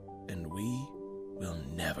 and we will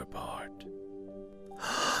never part.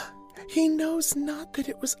 He knows not that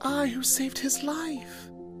it was I who saved his life,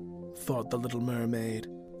 thought the little mermaid.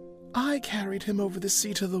 I carried him over the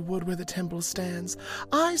sea to the wood where the temple stands.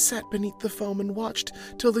 I sat beneath the foam and watched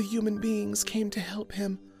till the human beings came to help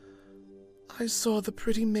him. I saw the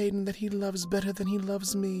pretty maiden that he loves better than he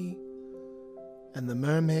loves me. And the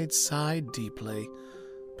mermaid sighed deeply,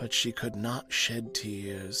 but she could not shed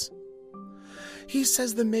tears. He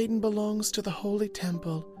says the maiden belongs to the holy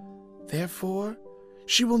temple. Therefore,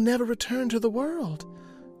 she will never return to the world.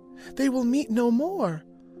 They will meet no more.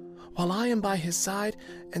 While I am by his side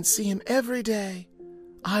and see him every day,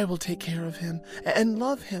 I will take care of him and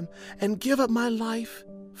love him and give up my life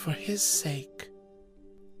for his sake.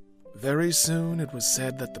 Very soon it was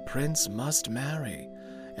said that the prince must marry,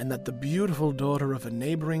 and that the beautiful daughter of a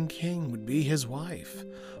neighboring king would be his wife,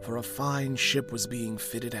 for a fine ship was being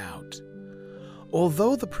fitted out.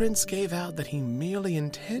 Although the prince gave out that he merely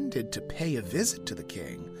intended to pay a visit to the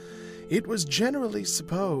king, it was generally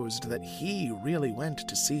supposed that he really went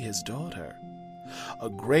to see his daughter. A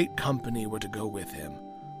great company were to go with him.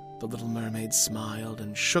 The little mermaid smiled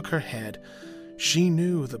and shook her head. She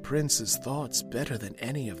knew the prince's thoughts better than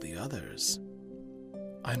any of the others.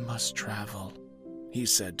 "I must travel," he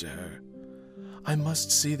said to her. "I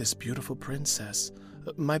must see this beautiful princess.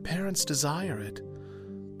 My parents desire it,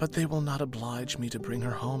 but they will not oblige me to bring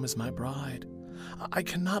her home as my bride. I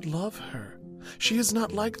cannot love her. She is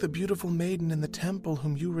not like the beautiful maiden in the temple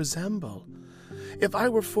whom you resemble. If I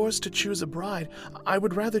were forced to choose a bride, I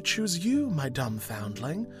would rather choose you, my dumb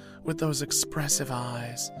foundling, with those expressive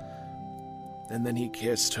eyes." And then he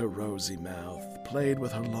kissed her rosy mouth, played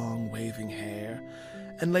with her long waving hair,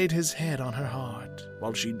 and laid his head on her heart,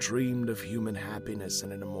 while she dreamed of human happiness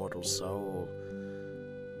and an immortal soul.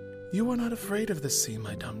 "You are not afraid of the sea,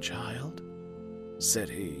 my dumb child," said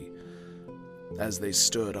he, as they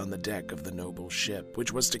stood on the deck of the noble ship,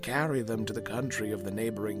 which was to carry them to the country of the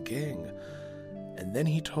neighboring king. And then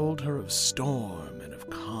he told her of storm and of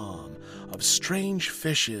calm, of strange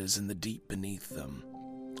fishes in the deep beneath them,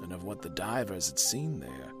 and of what the divers had seen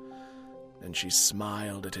there. And she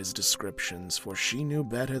smiled at his descriptions, for she knew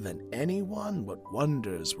better than anyone what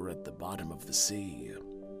wonders were at the bottom of the sea.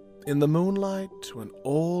 In the moonlight, when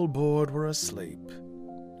all aboard were asleep,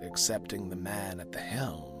 excepting the man at the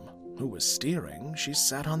helm, who was steering, she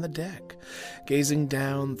sat on the deck, gazing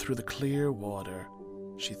down through the clear water.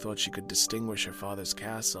 She thought she could distinguish her father's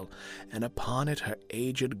castle, and upon it her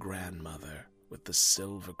aged grandmother, with the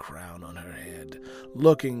silver crown on her head,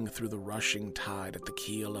 looking through the rushing tide at the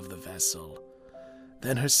keel of the vessel.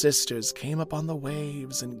 Then her sisters came up on the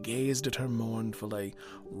waves and gazed at her mournfully,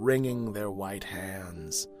 wringing their white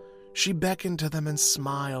hands. She beckoned to them and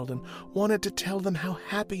smiled and wanted to tell them how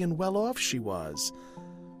happy and well off she was.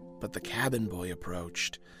 But the cabin boy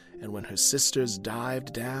approached, and when her sisters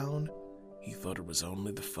dived down, he thought it was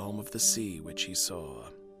only the foam of the sea which he saw.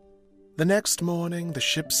 The next morning the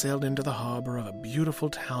ship sailed into the harbor of a beautiful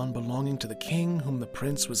town belonging to the king whom the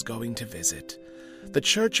prince was going to visit. The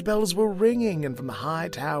church bells were ringing, and from the high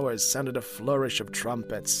towers sounded a flourish of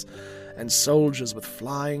trumpets, and soldiers with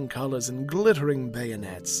flying colors and glittering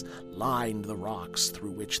bayonets lined the rocks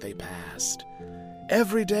through which they passed.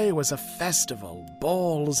 Every day was a festival.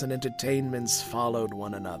 Balls and entertainments followed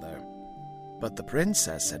one another. But the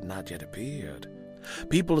princess had not yet appeared.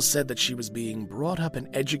 People said that she was being brought up and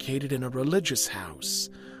educated in a religious house,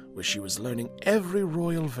 where she was learning every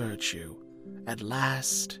royal virtue. At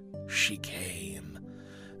last she came.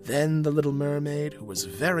 Then the little mermaid, who was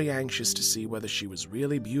very anxious to see whether she was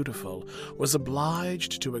really beautiful, was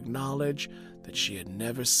obliged to acknowledge that she had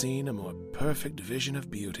never seen a more perfect vision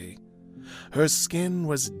of beauty. Her skin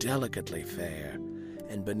was delicately fair,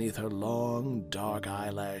 and beneath her long, dark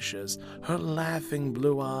eyelashes, her laughing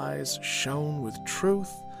blue eyes shone with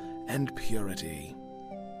truth and purity.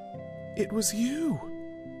 "It was you,"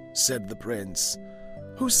 said the prince,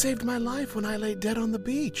 "who saved my life when I lay dead on the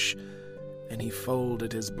beach," and he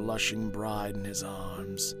folded his blushing bride in his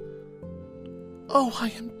arms. "Oh, I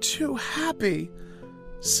am too happy,"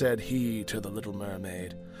 said he to the little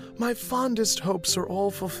mermaid. "My fondest hopes are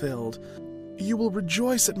all fulfilled. You will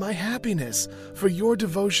rejoice at my happiness, for your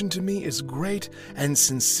devotion to me is great and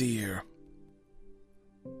sincere."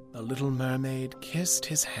 The little mermaid kissed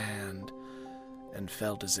his hand and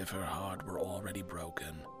felt as if her heart were already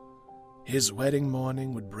broken. His wedding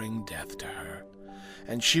morning would bring death to her,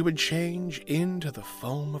 and she would change into the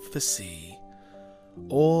foam of the sea.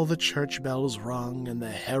 All the church bells rung, and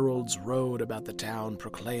the heralds rode about the town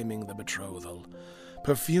proclaiming the betrothal.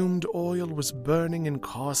 Perfumed oil was burning in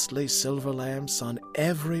costly silver lamps on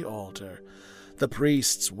every altar. The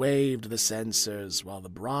priests waved the censers, while the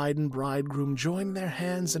bride and bridegroom joined their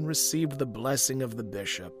hands and received the blessing of the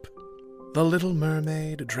bishop. The little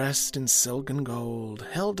mermaid, dressed in silk and gold,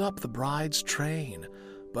 held up the bride's train,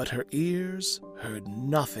 but her ears heard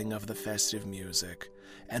nothing of the festive music,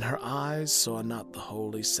 and her eyes saw not the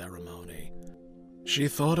holy ceremony. She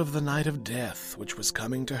thought of the night of death which was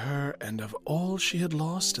coming to her, and of all she had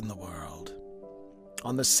lost in the world.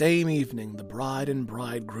 On the same evening the bride and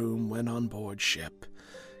bridegroom went on board ship.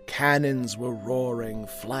 Cannons were roaring,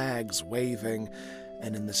 flags waving,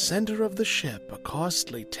 and in the center of the ship a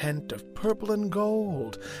costly tent of purple and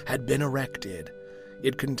gold had been erected.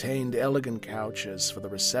 It contained elegant couches for the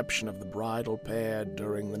reception of the bridal pair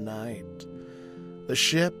during the night. The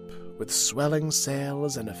ship, with swelling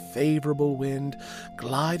sails and a favorable wind,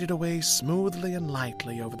 glided away smoothly and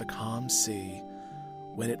lightly over the calm sea.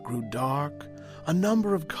 When it grew dark, a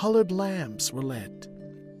number of colored lamps were lit,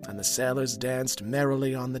 and the sailors danced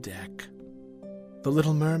merrily on the deck. The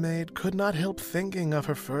little mermaid could not help thinking of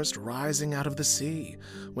her first rising out of the sea,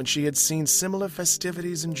 when she had seen similar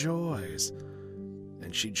festivities and joys.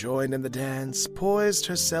 And she joined in the dance, poised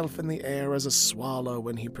herself in the air as a swallow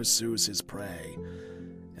when he pursues his prey,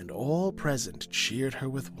 and all present cheered her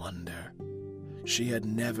with wonder. She had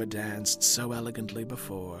never danced so elegantly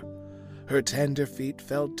before. Her tender feet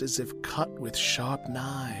felt as if cut with sharp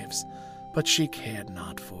knives, but she cared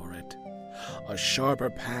not for it. A sharper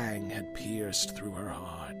pang had pierced through her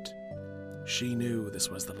heart. She knew this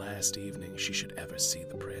was the last evening she should ever see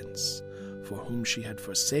the prince, for whom she had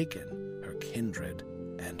forsaken her kindred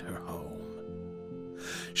and her home.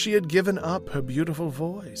 She had given up her beautiful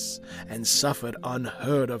voice and suffered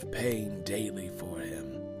unheard of pain daily for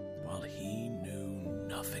him, while he knew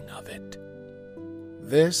nothing of it.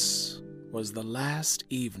 This was the last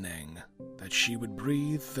evening that she would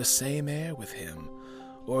breathe the same air with him,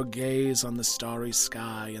 or gaze on the starry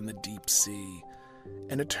sky and the deep sea.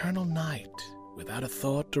 An eternal night without a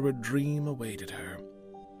thought or a dream awaited her.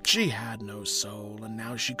 She had no soul, and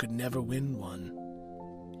now she could never win one.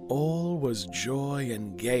 All was joy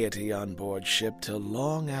and gaiety on board ship till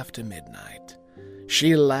long after midnight.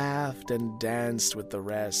 She laughed and danced with the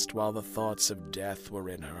rest, while the thoughts of death were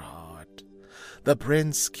in her heart. The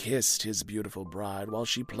prince kissed his beautiful bride while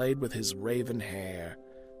she played with his raven hair,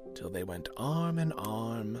 till they went arm in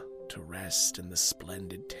arm to rest in the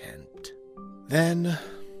splendid tent. Then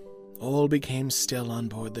all became still on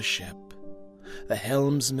board the ship. The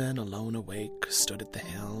helmsman, alone awake, stood at the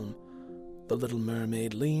helm. The little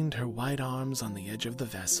mermaid leaned her white arms on the edge of the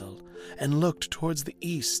vessel and looked towards the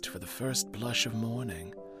east for the first blush of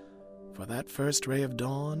morning. For that first ray of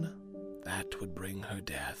dawn, that would bring her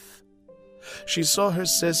death. She saw her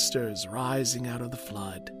sisters rising out of the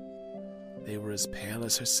flood. They were as pale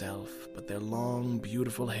as herself, but their long,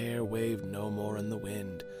 beautiful hair waved no more in the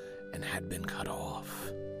wind and had been cut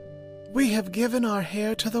off. "We have given our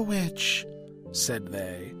hair to the witch," said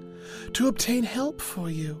they, "to obtain help for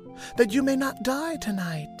you, that you may not die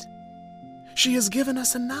tonight. She has given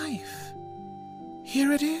us a knife.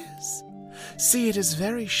 Here it is. See, it is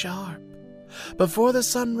very sharp. Before the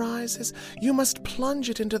sun rises, you must plunge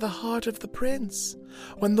it into the heart of the prince.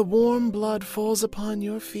 When the warm blood falls upon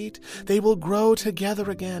your feet, they will grow together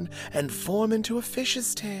again and form into a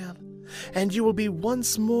fish's tail, and you will be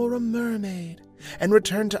once more a mermaid, and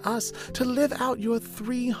return to us to live out your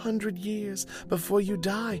 300 years before you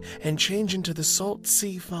die and change into the salt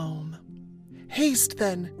sea foam. Haste,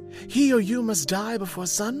 then. He or you must die before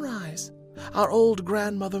sunrise. Our old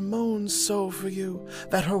grandmother moans so for you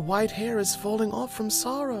that her white hair is falling off from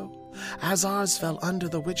sorrow, as ours fell under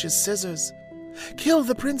the witch's scissors. Kill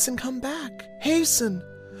the prince and come back. Hasten.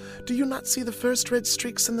 Do you not see the first red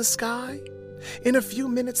streaks in the sky? In a few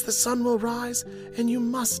minutes the sun will rise, and you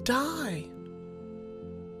must die."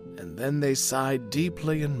 And then they sighed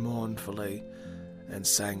deeply and mournfully, and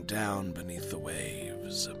sank down beneath the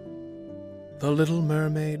waves. The little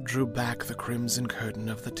mermaid drew back the crimson curtain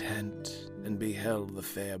of the tent, and beheld the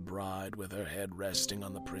fair bride with her head resting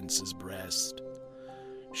on the prince's breast.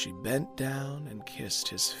 She bent down and kissed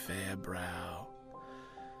his fair brow,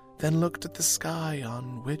 then looked at the sky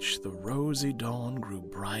on which the rosy dawn grew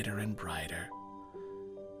brighter and brighter.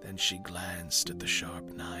 Then she glanced at the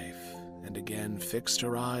sharp knife and again fixed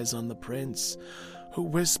her eyes on the prince, who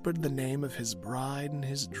whispered the name of his bride in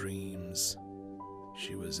his dreams.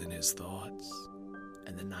 She was in his thoughts,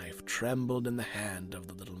 and the knife trembled in the hand of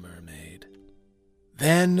the little mermaid.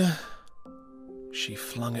 Then she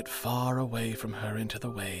flung it far away from her into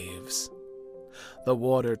the waves. The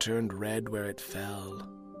water turned red where it fell,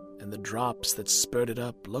 and the drops that spurted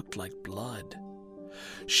up looked like blood.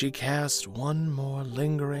 She cast one more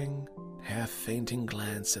lingering, half-fainting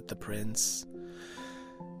glance at the prince,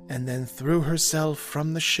 and then threw herself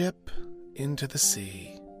from the ship into the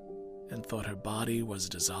sea, and thought her body was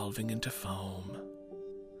dissolving into foam.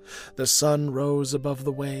 The sun rose above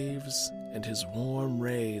the waves, and his warm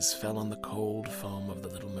rays fell on the cold foam of the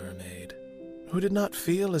little mermaid, who did not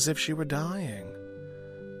feel as if she were dying.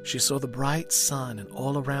 She saw the bright sun, and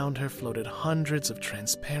all around her floated hundreds of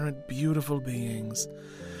transparent, beautiful beings.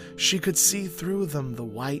 She could see through them the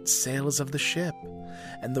white sails of the ship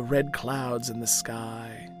and the red clouds in the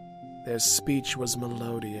sky. Their speech was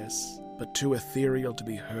melodious, but too ethereal to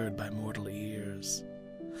be heard by mortal ears,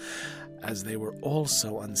 as they were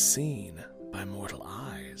also unseen by mortal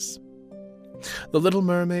eyes. The little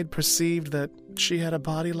mermaid perceived that she had a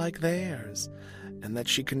body like theirs, and that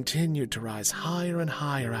she continued to rise higher and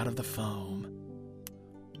higher out of the foam.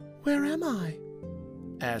 "Where am I?"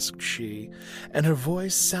 asked she, and her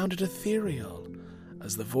voice sounded ethereal,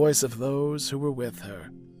 as the voice of those who were with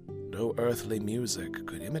her. No earthly music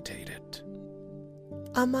could imitate it.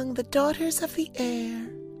 "Among the daughters of the air,"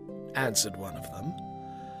 answered one of them.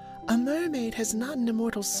 "A mermaid has not an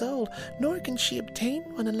immortal soul, nor can she obtain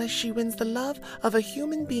one unless she wins the love of a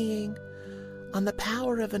human being. On the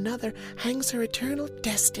power of another hangs her eternal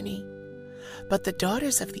destiny. But the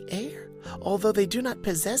daughters of the air, although they do not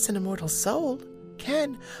possess an immortal soul,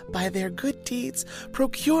 can, by their good deeds,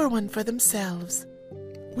 procure one for themselves.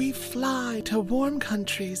 We fly to warm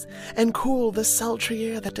countries and cool the sultry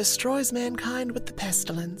air that destroys mankind with the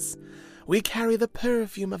pestilence. We carry the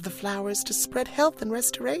perfume of the flowers to spread health and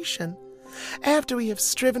restoration. After we have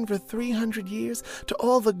striven for 300 years to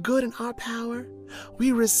all the good in our power,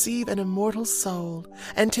 we receive an immortal soul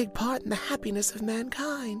and take part in the happiness of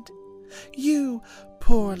mankind. You,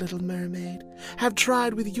 poor little mermaid, have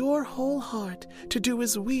tried with your whole heart to do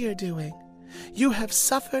as we are doing. You have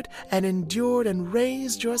suffered and endured and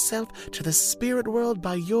raised yourself to the spirit world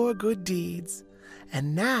by your good deeds.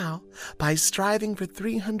 And now, by striving for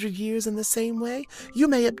 300 years in the same way, you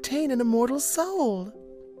may obtain an immortal soul."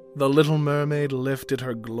 The little mermaid lifted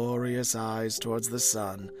her glorious eyes towards the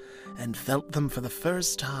sun, and felt them for the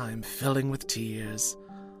first time filling with tears.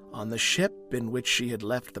 On the ship in which she had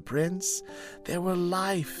left the prince, there were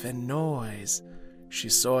life and noise. She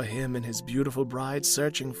saw him and his beautiful bride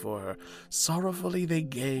searching for her. Sorrowfully they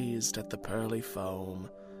gazed at the pearly foam,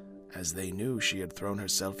 as they knew she had thrown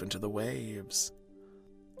herself into the waves.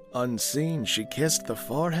 Unseen, she kissed the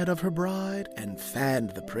forehead of her bride and fanned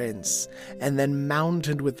the prince, and then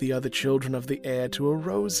mounted with the other children of the air to a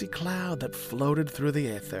rosy cloud that floated through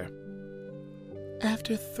the ether.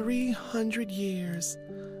 "After 300 years,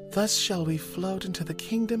 thus shall we float into the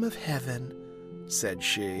kingdom of heaven," said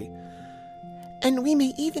she. "And we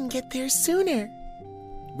may even get there sooner,"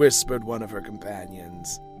 whispered one of her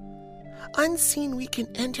companions. "Unseen, we can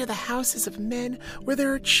enter the houses of men where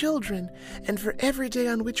there are children, and for every day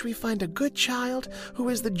on which we find a good child who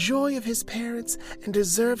is the joy of his parents and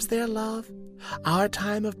deserves their love, our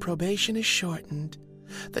time of probation is shortened.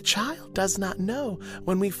 The child does not know,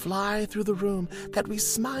 when we fly through the room, that we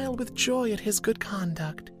smile with joy at his good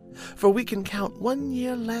conduct, for we can count 1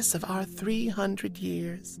 year less of our 300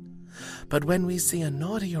 years. But when we see a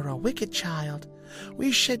naughty or a wicked child,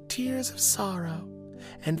 we shed tears of sorrow,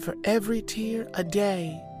 and for every tear a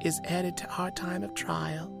day is added to our time of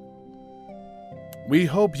trial." We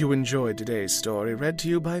hope you enjoyed today's story, read to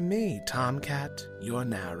you by me, Tomcat, your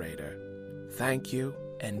narrator. Thank you,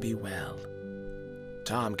 and be well.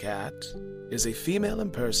 Tomcat is a female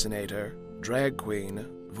impersonator, drag queen,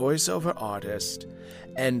 voiceover artist,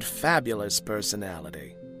 and fabulous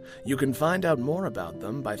personality. You can find out more about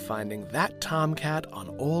them by finding that Tomcat on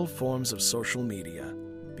all forms of social media.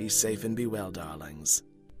 Be safe and be well, darlings.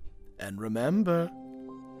 And remember,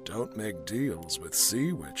 don't make deals with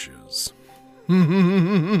sea witches.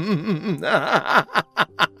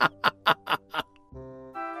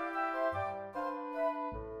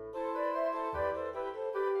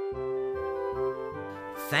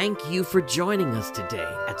 Thank you for joining us today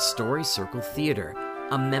at Story Circle Theater,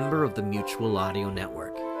 a member of the Mutual Audio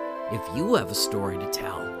Network. If you have a story to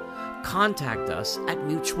tell, contact us at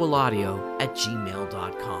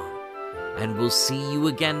mutualaudio@gmail.com. And we'll see you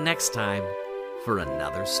again next time for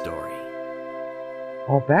another story.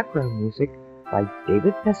 All background music by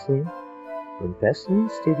David Peslin from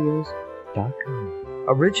PeslinStudios.com.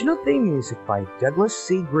 Original theme music by Douglas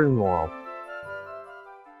C. Grunwald.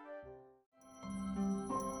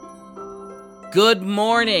 Good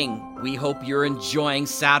morning! We hope you're enjoying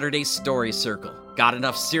Saturday's Story Circle. Got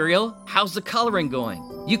enough cereal? How's the coloring going?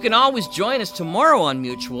 You can always join us tomorrow on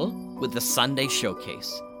Mutual with the Sunday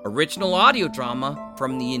Showcase. Original audio drama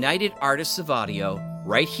from the United Artists of Audio,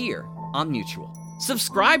 right here on Mutual.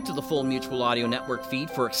 Subscribe to the full Mutual Audio Network feed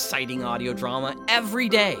for exciting audio drama every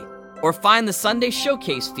day, or find the Sunday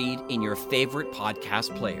Showcase feed in your favorite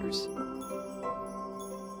podcast players.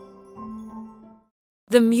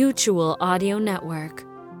 The Mutual Audio Network.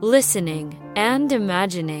 Listening and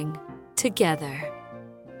imagining together.